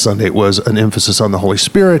last Sunday it was an emphasis on the Holy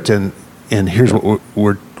Spirit, and here's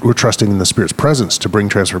what we're trusting in the Spirit's presence to bring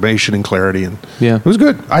transformation and clarity. And it was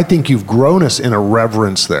good. I think you've grown us in a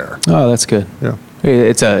reverence there. Oh, that's good. Yeah.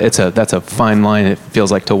 That's a fine line. It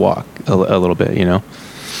feels like to walk a little bit,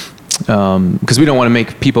 because we don't want to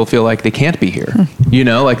make people feel like they can't be here,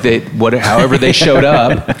 like however they showed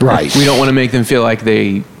up. Right. We don't want to make them feel like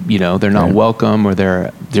they're not welcome or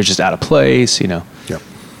they're just out of place, Yeah.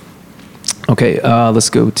 Okay. Let's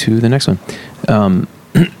go to the next one.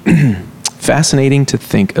 Fascinating to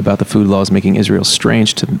think about the food laws making Israel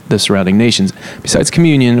strange to the surrounding nations. Besides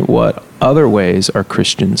communion, what other ways are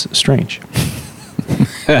Christians strange?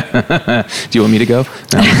 Do you want me to go?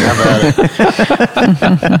 No,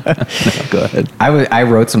 go ahead. I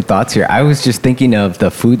wrote some thoughts here. I was just thinking of the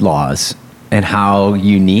food laws and how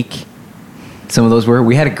unique some of those were.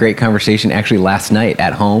 We had a great conversation actually last night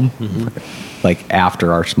at home, like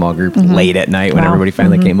after our small group, late at night when everybody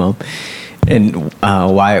finally came home. And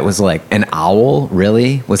why it was like an owl,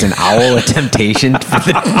 really? Was an owl a temptation for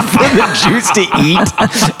the Jews to eat?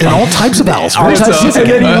 And all types of owls. And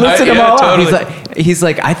then he listed them all up. He's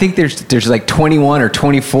like, I think there's like 21 or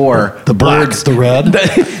 24. The black, the red,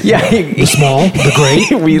 the small, the gray.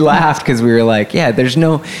 We laughed because we were like, there's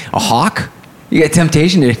a hawk? You got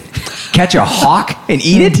temptation to catch a hawk and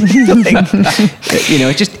eat it?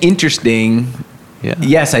 It's just interesting. Yeah.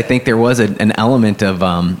 Yes, I think there was an element of...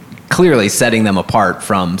 clearly setting them apart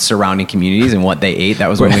from surrounding communities and what they ate. That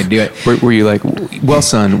was one way to do it. Were you like, well,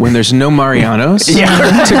 son, when there's no Mariano's to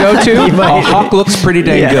go to, a hawk looks pretty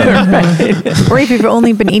dang good. Or if you've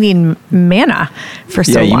only been eating manna for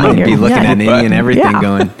so long. You might be looking at any and everything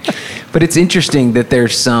going. But it's interesting that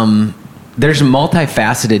there's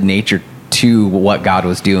multifaceted nature to what God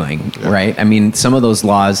was doing, right? I mean, some of those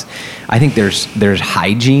laws, I think there's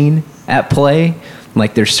hygiene at play.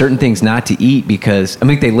 Like there's certain things not to eat because,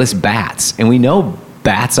 they list bats, and we know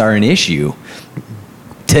bats are an issue.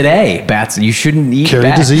 Today, bats, you shouldn't eat carry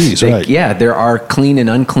bats. Disease, right. Yeah, there are clean and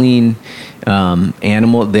unclean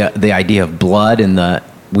animal, the idea of blood and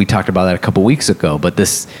we talked about that a couple weeks ago, but the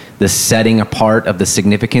setting apart of the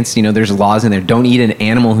significance, there's laws in there. Don't eat an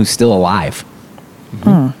animal who's still alive.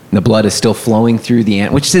 The blood is still flowing through the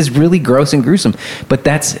animal, which is really gross and gruesome, but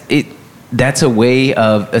that's a way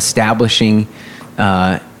of establishing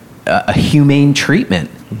a humane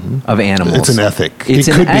treatment of animals. It's an ethic. It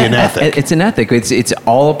could be an ethic. It's an ethic. It's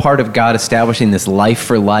all a part of God establishing this life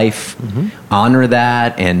for life. Honor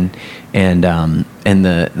that and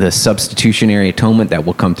the substitutionary atonement that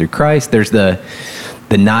will come through Christ. There's the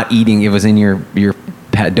not eating. It was in your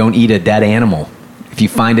don't eat a dead animal. If you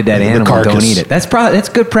find a dead animal, don't eat it. That's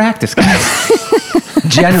good practice, guys.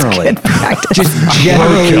 Generally, just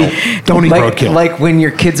generally, don't eat roadkill. Like when your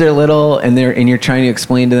kids are little and you're trying to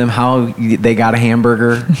explain to them how they got a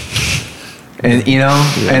hamburger, and and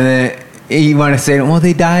then you want to say, well,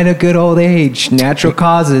 they died at a good old age, natural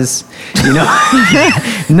causes.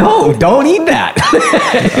 No, don't eat that.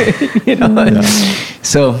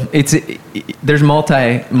 So there's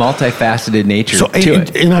multifaceted nature to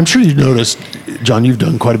it. And I'm sure you've noticed, John, you've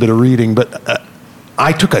done quite a bit of reading, but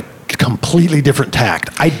I took a completely different tact.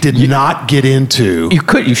 I did not get into...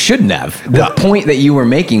 You shouldn't have. The point that you were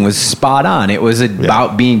making was spot on. It was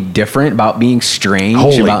about being different, about being strange.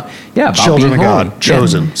 Holy. About Children being of holy. God,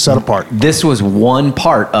 chosen, set apart. This was one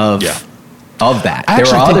part of that. I there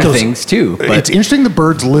were actually other things too. But it's interesting the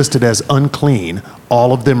birds listed as unclean,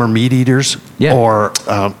 all of them are meat eaters or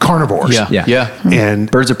carnivores. Yeah. And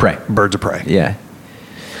birds of prey. Yeah.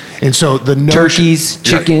 And so the turkeys,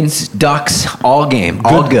 chickens, ducks, all game,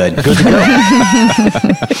 all good. Good to go.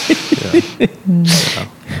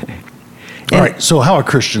 All right. So how are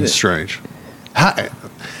Christians strange? Let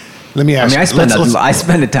me ask. I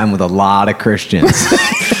spend a time with a lot of Christians.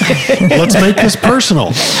 Let's make this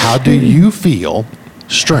personal. How do you feel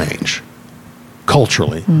strange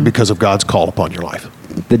culturally because of God's call upon your life?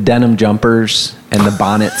 The denim jumpers and the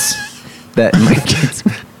bonnets that my kids.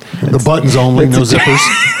 The buttons only, no zippers.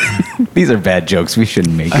 These are bad jokes. We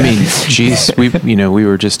shouldn't make. I mean, geez, we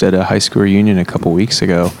were just at a high school reunion a couple weeks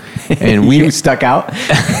ago, and we stuck out.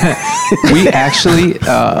 We actually,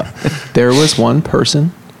 there was one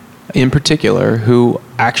person in particular who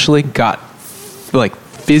actually got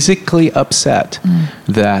physically upset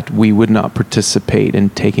that we would not participate in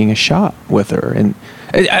taking a shot with her. And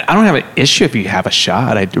I don't have an issue if you have a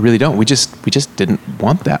shot. I really don't. We just didn't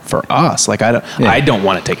want that for us. I don't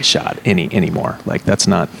want to take a shot anymore. That's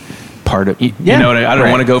not part of I don't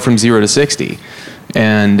want to go from 0 to 60.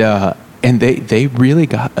 And they really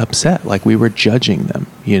got upset. We were judging them,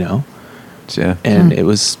 Yeah. And it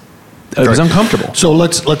was uncomfortable. So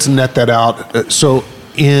let's net that out. So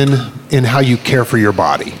in how you care for your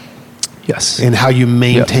body. Yes. And how you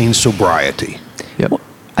maintain sobriety. Yep. Well,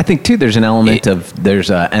 I think too, there's an element there's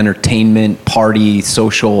a entertainment, party,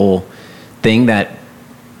 social thing that,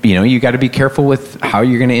 you got to be careful with how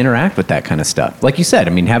you're going to interact with that kind of stuff. Like you said,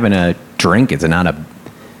 I mean, having a drink is not a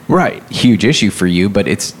huge issue for you, but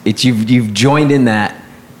it's you've joined in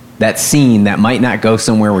that scene that might not go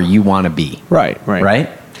somewhere where you want to be. Right.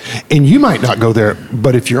 And you might not go there,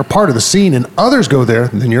 but if you're a part of the scene and others go there,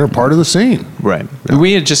 then you're a part of the scene. Right. Yeah.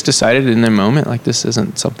 We had just decided in the moment, like, this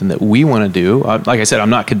isn't something that we want to do. Like I said, I'm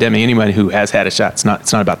not condemning anybody who has had a shot. It's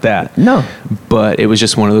not about that. No. But it was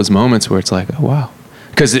just one of those moments where it's like, oh, wow.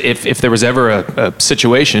 Because if there was ever a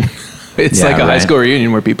situation, it's like a high school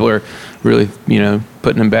reunion where people are really,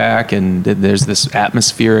 putting them back, and there's this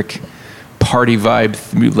atmospheric party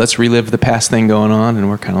vibe. Let's relive the past thing going on, and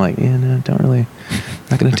we're kind of like,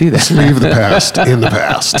 not going to do that. Leave the past in the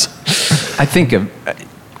past. I think of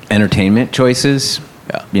entertainment choices,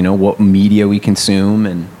 what media we consume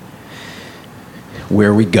and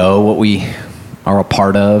where we go, what we are a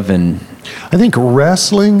part of. And I think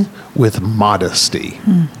wrestling with modesty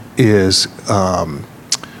is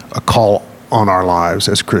a call on our lives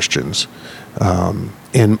as Christians.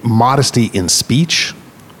 And modesty in speech,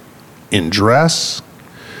 in dress,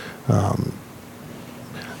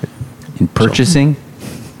 in purchasing.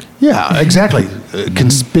 Yeah, exactly.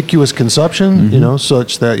 Conspicuous consumption,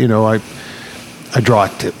 such that, I draw,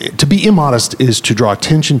 to be immodest is to draw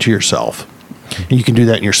attention to yourself. And you can do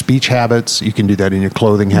that in your speech habits. You can do that in your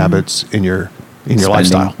clothing habits, in your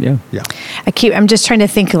lifestyle. Yeah. I'm just trying to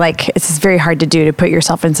think, like, it's very hard to do, to put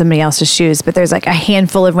yourself in somebody else's shoes, but there's like a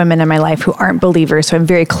handful of women in my life who aren't believers, who I'm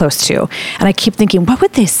very close to. And I keep thinking, what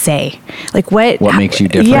would they say? Like, what makes you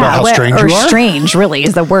different? Yeah, how strange you are? Strange really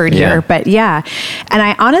is the word here. But yeah. And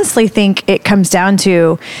I honestly think it comes down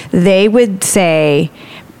to, they would say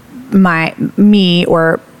me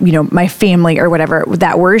or, my family or whatever,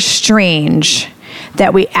 that we're strange,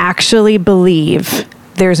 that we actually believe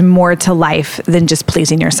there's more to life than just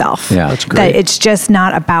pleasing yourself. Yeah, that's great. That it's just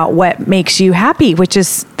not about what makes you happy,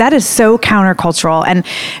 that is so countercultural, and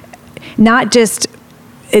not just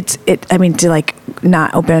to like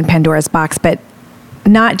not open Pandora's box, but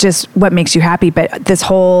not just what makes you happy, but this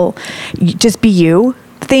whole just be you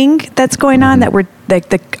thing that's going on, that we're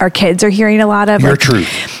our kids are hearing a lot of. Your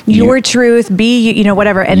truth. Your truth, be you,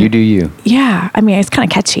 whatever. And you do you. Yeah. I mean, it's kind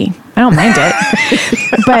of catchy. I don't mind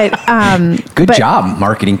it. But good job,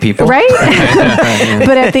 marketing people. Right?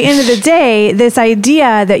 But at the end of the day, this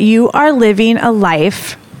idea that you are living a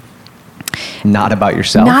life not about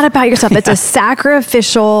yourself. It's a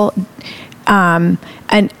sacrificial, and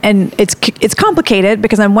it's complicated,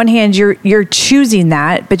 because on one hand you're choosing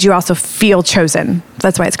that, but you also feel chosen.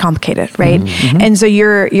 That's why it's complicated, right? Mm-hmm. And so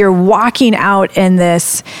you're walking out in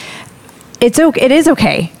this. It is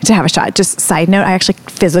okay to have a shot. Just side note, I actually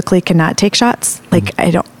physically cannot take shots. Like, I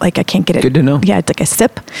can't get it. Good to know. Yeah, it's like a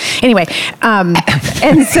sip. Anyway,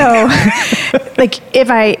 and so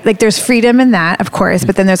there's freedom in that, of course,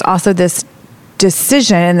 but then there's also this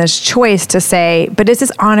decision and this choice to say, but is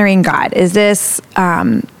this honoring God? Is this,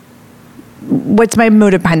 what's my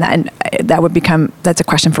motive behind that? And that's a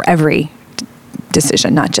question for every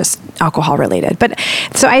decision, not just alcohol related. But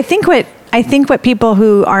so I think what people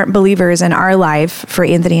who aren't believers in our life, for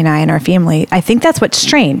Anthony and I and our family, I think that's what's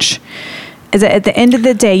strange, is that at the end of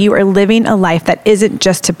the day, you are living a life that isn't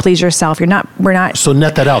just to please yourself. We're not. So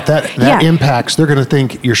net that out. That impacts, they're going to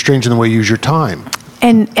think you're strange in the way you use your time.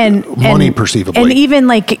 And money perceivably. And even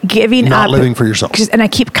like giving not up. Not living for yourself. And I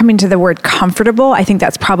keep coming to the word comfortable. I think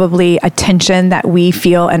that's probably a tension that we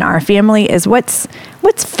feel in our family, is what's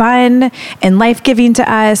fun and life-giving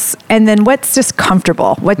to us, and then what's just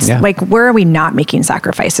comfortable. Where are we not making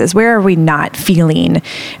sacrifices? Where are we not feeling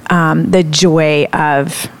the joy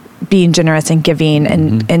of being generous and giving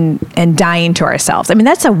and dying to ourselves? I mean,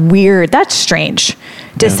 that's strange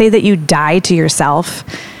to say that you die to yourself.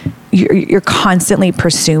 You're constantly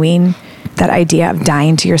pursuing that idea of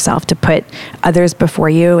dying to yourself to put others before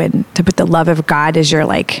you, and to put the love of God as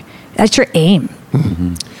that's your aim,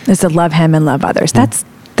 is to love Him and love others. That's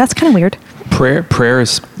kind of weird. Prayer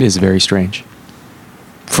is very strange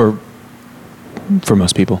for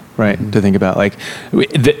most people, right? To think about,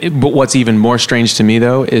 but what's even more strange to me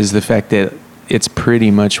though is the fact that it's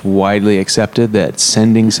pretty much widely accepted that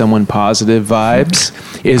sending someone positive vibes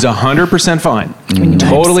is 100% fine.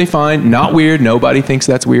 Totally fine. Not weird. Nobody thinks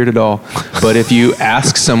that's weird at all. But if you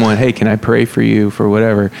ask someone, hey, can I pray for you for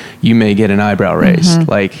whatever, you may get an eyebrow raised.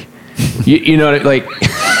 Like, you know, like,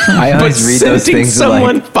 I always read those things.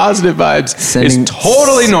 Someone like, positive vibes is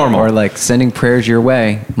totally normal. Or like sending prayers your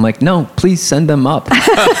way. I'm like, no, please send them up.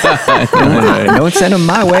 Don't send them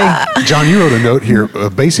my way. John, you wrote a note here,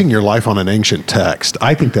 basing your life on an ancient text.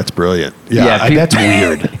 I think that's brilliant. Yeah, that's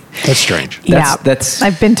weird. That's strange. That's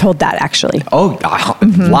I've been told that actually. Oh,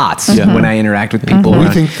 lots when I interact with people. We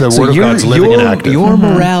think the Word of God's living and active. Your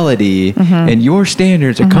morality and your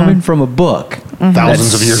standards are coming from a book.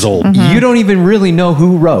 Thousands of years old. You don't even really know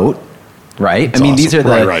who wrote, right? That's I mean, awesome. These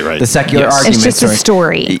are the secular arguments. It's just a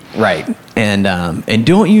story. Right. And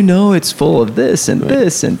don't you know it's full of this and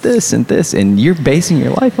this and this and this, and you're basing your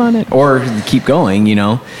life on it? Or keep going,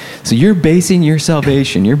 So you're basing your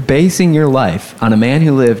salvation, you're basing your life on a man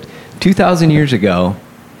who lived 2,000 years ago.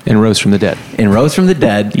 And rose from the dead.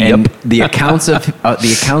 Yep. And the accounts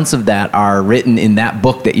of that are written in that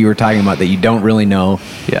book that you were talking about that you don't really know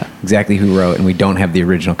exactly who wrote, and we don't have the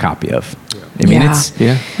original copy of. I mean, it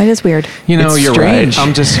is weird. You're right. You're right.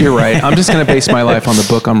 I'm just going to base my life on the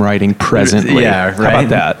book I'm writing presently. Yeah, right. How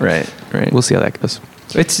about that? Right. We'll see how that goes.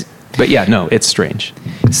 It's strange.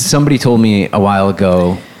 Somebody told me a while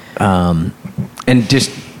ago, and just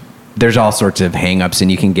there's all sorts of hang-ups, and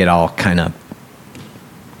you can get all kind of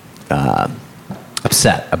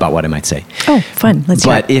upset about what I might say. Oh, fun. Let's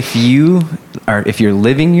hear it. But if you're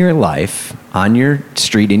living your life on your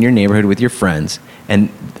street in your neighborhood with your friends, and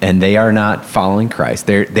they are not following Christ,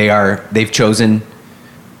 they've chosen,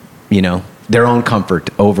 their own comfort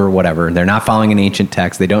over whatever. They're not following an ancient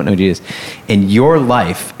text. They don't know Jesus, and your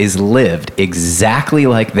life is lived exactly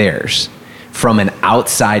like theirs from an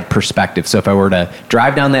outside perspective. So if I were to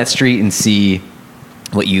drive down that street and see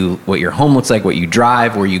what your home looks like, what you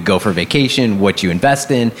drive, where you go for vacation, what you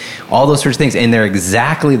invest in, all those sorts of things, and they're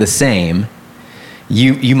exactly the same,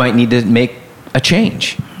 you might need to make a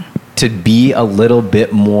change to be a little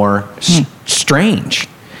bit more strange.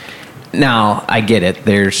 Now, I get it.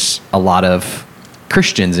 There's a lot of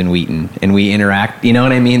Christians in Wheaton, and we interact, you know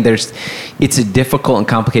what I mean? It's a difficult and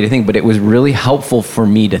complicated thing, but it was really helpful for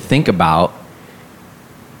me to think about.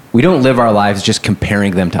 We don't live our lives just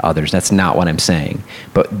comparing them to others. That's not what I'm saying.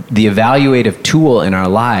 But the evaluative tool in our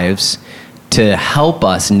lives to help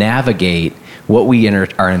us navigate what we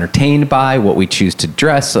are entertained by, what we choose to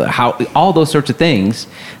dress, how all those sorts of things,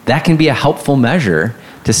 that can be a helpful measure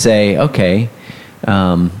to say, okay,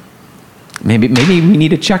 maybe we need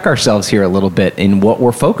to check ourselves here a little bit in what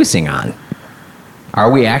we're focusing on.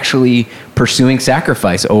 Are we actually pursuing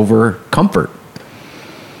sacrifice over comfort?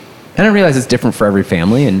 And I realize it's different for every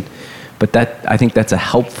family, but I think that's a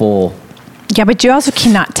helpful. Yeah, but you also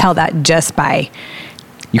cannot tell that just by.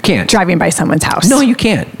 You can't driving by someone's house. No, you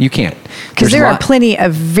can't. Because there are plenty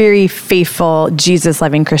of very faithful,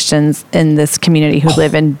 Jesus-loving Christians in this community who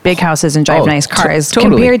live in big houses and drive nice cars,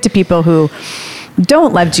 compared to people who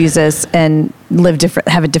don't love Jesus and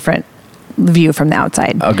have a different view from the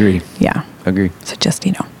outside. Agree. Yeah. Agree. So just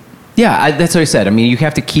Yeah, that's what I said. I mean, you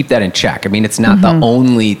have to keep that in check. I mean, it's not the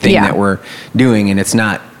only thing that we're doing, and it's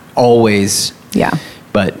not always. Yeah.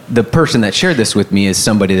 But the person that shared this with me is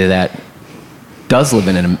somebody that does live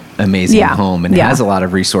in an amazing home and has a lot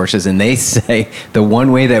of resources. And they say the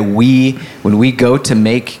one way that when we go to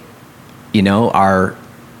make, our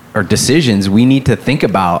decisions, we need to think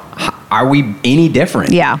about, are we any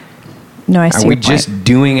different? Yeah. No, I see. Are we just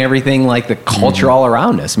doing everything like the culture all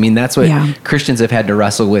around us? I mean, that's what Christians have had to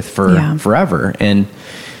wrestle with for forever. And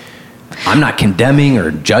I'm not condemning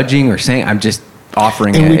or judging or saying, I'm just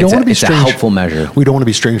offering it's a helpful measure. We don't want to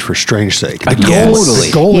be strange for strange sake.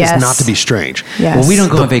 The goal is not to be strange. Yes. When we don't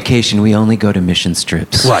go on vacation, we only go to mission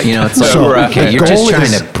trips. Right. It's like, you're just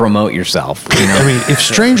trying to promote yourself. I mean, if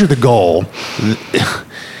strange are the goal,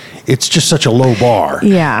 it's just such a low bar.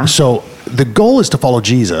 Yeah. So the goal is to follow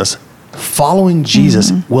Jesus. Following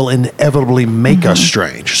Jesus will inevitably make us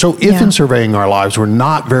strange. So if in surveying our lives we're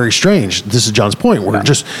not very strange, this is John's point,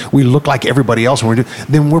 we look like everybody else, and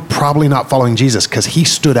then we're probably not following Jesus because he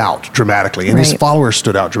stood out dramatically and his followers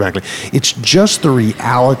stood out dramatically. It's just the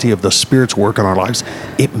reality of the Spirit's work in our lives.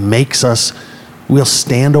 It makes us, we'll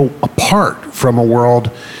stand apart from a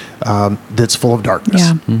world that's full of darkness.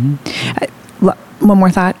 Yeah. Mm-hmm. One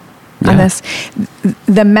more thought on this.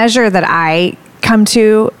 The measure that I come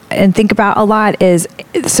to and think about a lot is,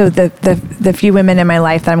 so the few women in my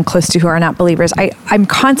life that I'm close to who are not believers, I'm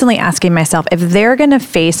constantly asking myself, if they're going to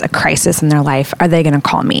face a crisis in their life, are they going to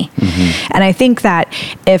call me? Mm-hmm. And I think that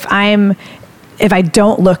if I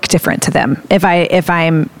don't look different to them, if my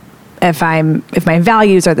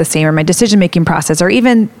values are the same, or my decision-making process, or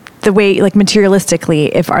even the way, like materialistically,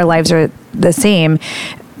 if our lives are the same,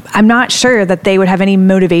 I'm not sure that they would have any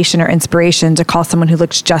motivation or inspiration to call someone who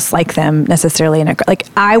looks just like them necessarily. Like,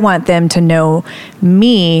 I want them to know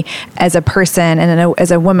me as a person and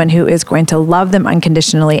as a woman who is going to love them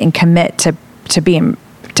unconditionally and commit to be in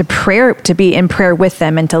prayer with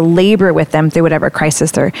them and to labor with them through whatever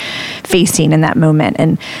crisis they're facing in that moment.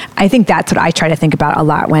 And I think that's what I try to think about a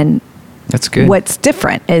lot when that's good. What's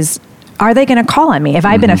different is, are they going to call on me? Have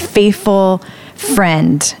I been a faithful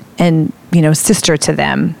friend and, sister to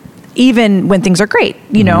them, even when things are great,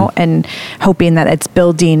 and hoping that it's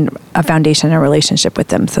building a foundation and a relationship with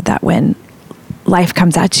them so that when life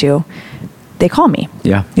comes at you, they call me.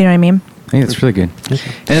 Yeah. You know what I mean? I think that's really good.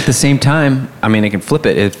 And at the same time, I can flip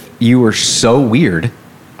it. If you were so weird.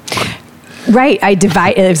 Right.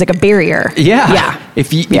 It was like a barrier. Yeah. Yeah.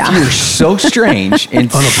 If you're so strange and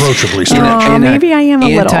unapproachably strange. Maybe I am a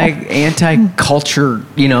little anti-culture,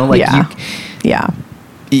 well,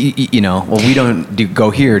 we don't go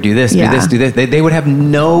here, do this, do this, do this. They would have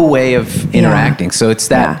no way of interacting. So it's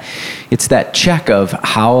that check of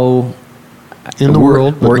how in the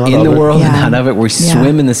world, we're in the world and not of it. We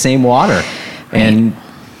swim in the same water, and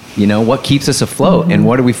what keeps us afloat, and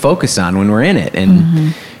what do we focus on when we're in it,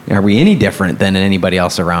 and are we any different than anybody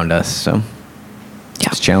else around us? So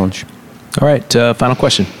it's a challenge. All right, final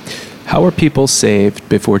question: how were people saved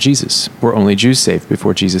before Jesus? Were only Jews saved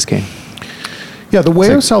before Jesus came? Yeah, the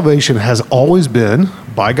way of salvation has always been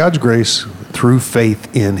by God's grace through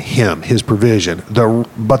faith in Him, His provision.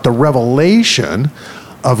 But the revelation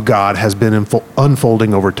of God has been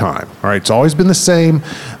unfolding over time. All right, it's always been the same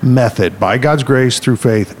method, by God's grace through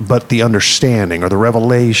faith, but the understanding or the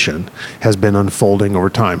revelation has been unfolding over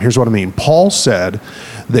time. Here's what I mean. Paul said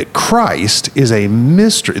that Christ is a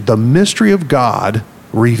mystery, the mystery of God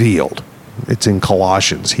revealed. It's in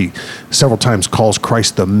Colossians. He several times calls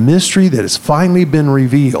Christ the mystery that has finally been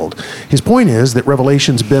revealed. His point is that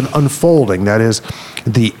revelation's been unfolding. That is,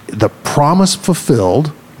 the promise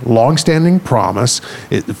fulfilled, long-standing promise.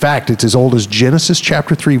 In fact, it's as old as Genesis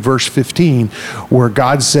chapter 3, verse 15, where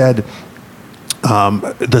God said,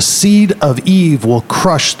 the seed of Eve will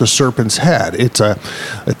crush the serpent's head.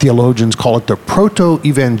 Theologians call it the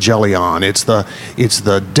proto-evangelion. It's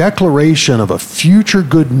the declaration of a future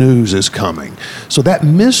good news is coming. So that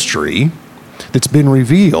mystery that's been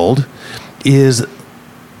revealed is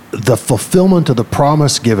the fulfillment of the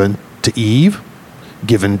promise given to Eve,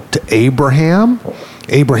 given to Abraham.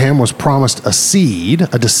 Abraham was promised a seed,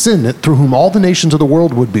 a descendant through whom all the nations of the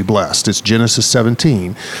world would be blessed. It's Genesis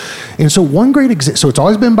 17. And so one great example, so it's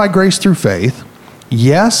always been by grace through faith.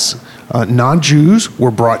 Yes, non-Jews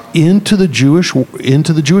were brought into the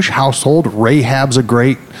Jewish household. Rahab's a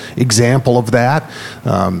great example of that.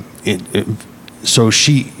 So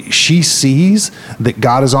she sees that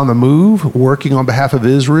God is on the move, working on behalf of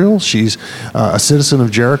Israel. She's a citizen of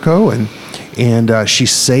Jericho, and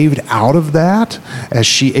she's saved out of that as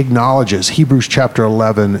she acknowledges. Hebrews chapter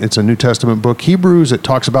 11, it's a New Testament book. Hebrews, it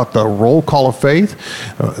talks about the roll call of faith.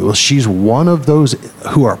 She's one of those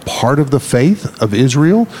who are part of the faith of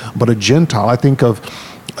Israel, but a Gentile. I think of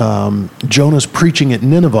Jonah's preaching at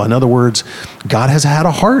Nineveh. In other words, God has had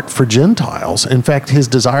a heart for Gentiles. In fact, His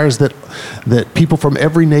desire is that people from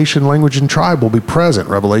every nation, language, and tribe will be present.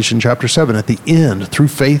 Revelation chapter 7 at the end through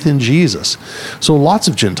faith in Jesus. So lots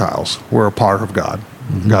of Gentiles were a part of God,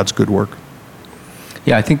 God's good work.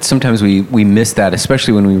 Yeah, I think sometimes we miss that,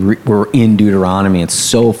 especially when we're in Deuteronomy and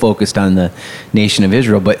so focused on the nation of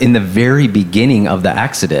Israel. But in the very beginning of the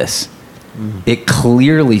Exodus, it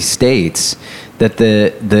clearly states that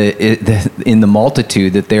in the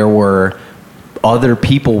multitude that there were other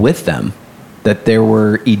people with them, that there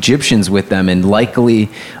were Egyptians with them, and likely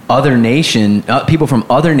people from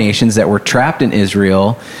other nations that were trapped in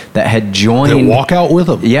Israel that had joined. They walk out with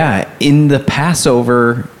them. Yeah, in the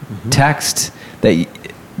Passover text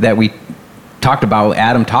that we talked about,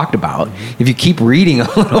 Adam talked about. If you keep reading a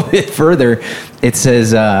little bit further, it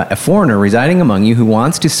says, a foreigner residing among you who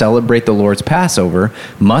wants to celebrate the Lord's Passover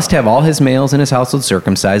must have all his males in his household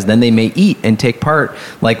circumcised, then they may eat and take part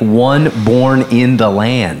like one born in the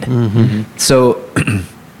land. So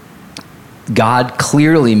God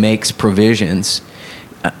clearly makes provisions.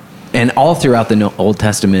 And all throughout the Old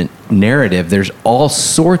Testament narrative, there's all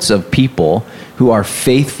sorts of people who are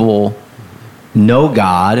faithful, know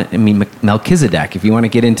God. I mean, Melchizedek, if you want to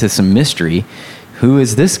get into some mystery, who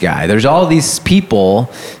is this guy? There's all these people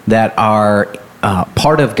that are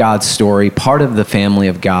part of God's story, part of the family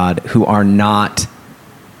of God, who are not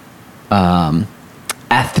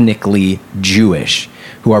ethnically Jewish,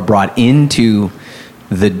 who are brought into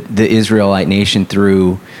the Israelite nation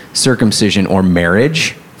through circumcision or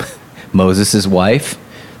marriage. Moses' wife,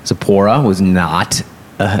 Zipporah, was not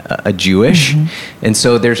a Jewish. And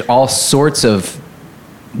so there's all sorts of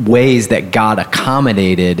ways that God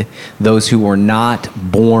accommodated those who were not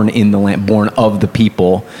born in the land, born of the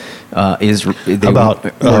people. Not Ruth?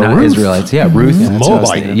 Israelites. Yeah, Ruth.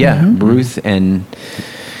 Moabite. Ruth and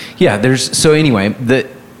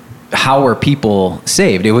how were people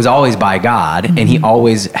saved? It was always by God, and he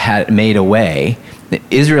always had made a way. The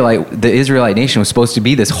Israelite nation was supposed to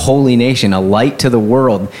be this holy nation, a light to the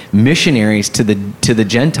world, missionaries to the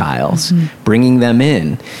Gentiles, bringing them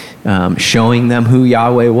in, showing them who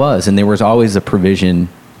Yahweh was. And there was always a provision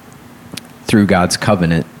through God's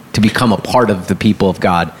covenant to become a part of the people of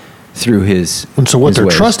God through his And so what they're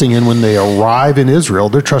ways. trusting in when they arrive in Israel,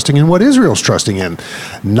 they're trusting in what Israel's trusting in,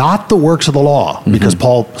 not the works of the law, because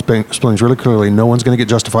Paul explains really clearly, no one's going to get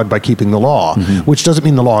justified by keeping the law, which doesn't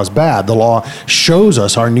mean the law is bad. The law shows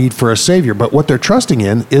us our need for a Savior, but what they're trusting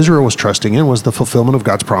in, Israel was trusting in, was the fulfillment of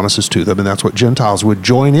God's promises to them, and that's what Gentiles would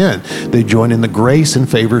join in. They join in the grace and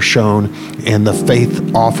favor shown and the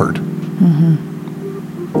faith offered.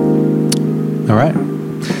 All right.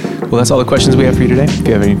 Well, that's all the questions we have for you today. If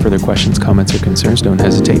you have any further questions, comments, or concerns, don't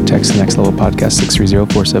hesitate. Text the Next Level Podcast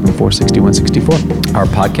 630-474-6164. Our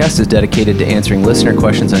podcast is dedicated to answering listener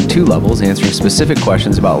questions on two levels, answering specific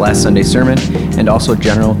questions about last Sunday's sermon, and also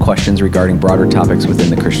general questions regarding broader topics within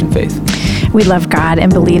the Christian faith. We love God and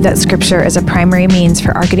believe that Scripture is a primary means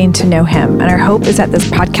for our getting to know Him. And our hope is that this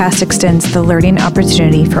podcast extends the learning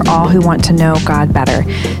opportunity for all who want to know God better,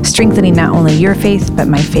 strengthening not only your faith, but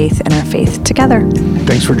my faith and our faith together.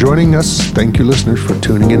 Thanks for joining us. Thank you, listeners, for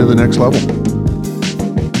tuning into The Next Level.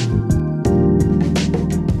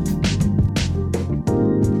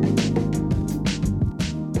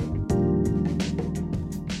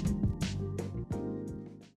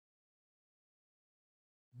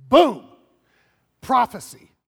 Boom! Prophecy.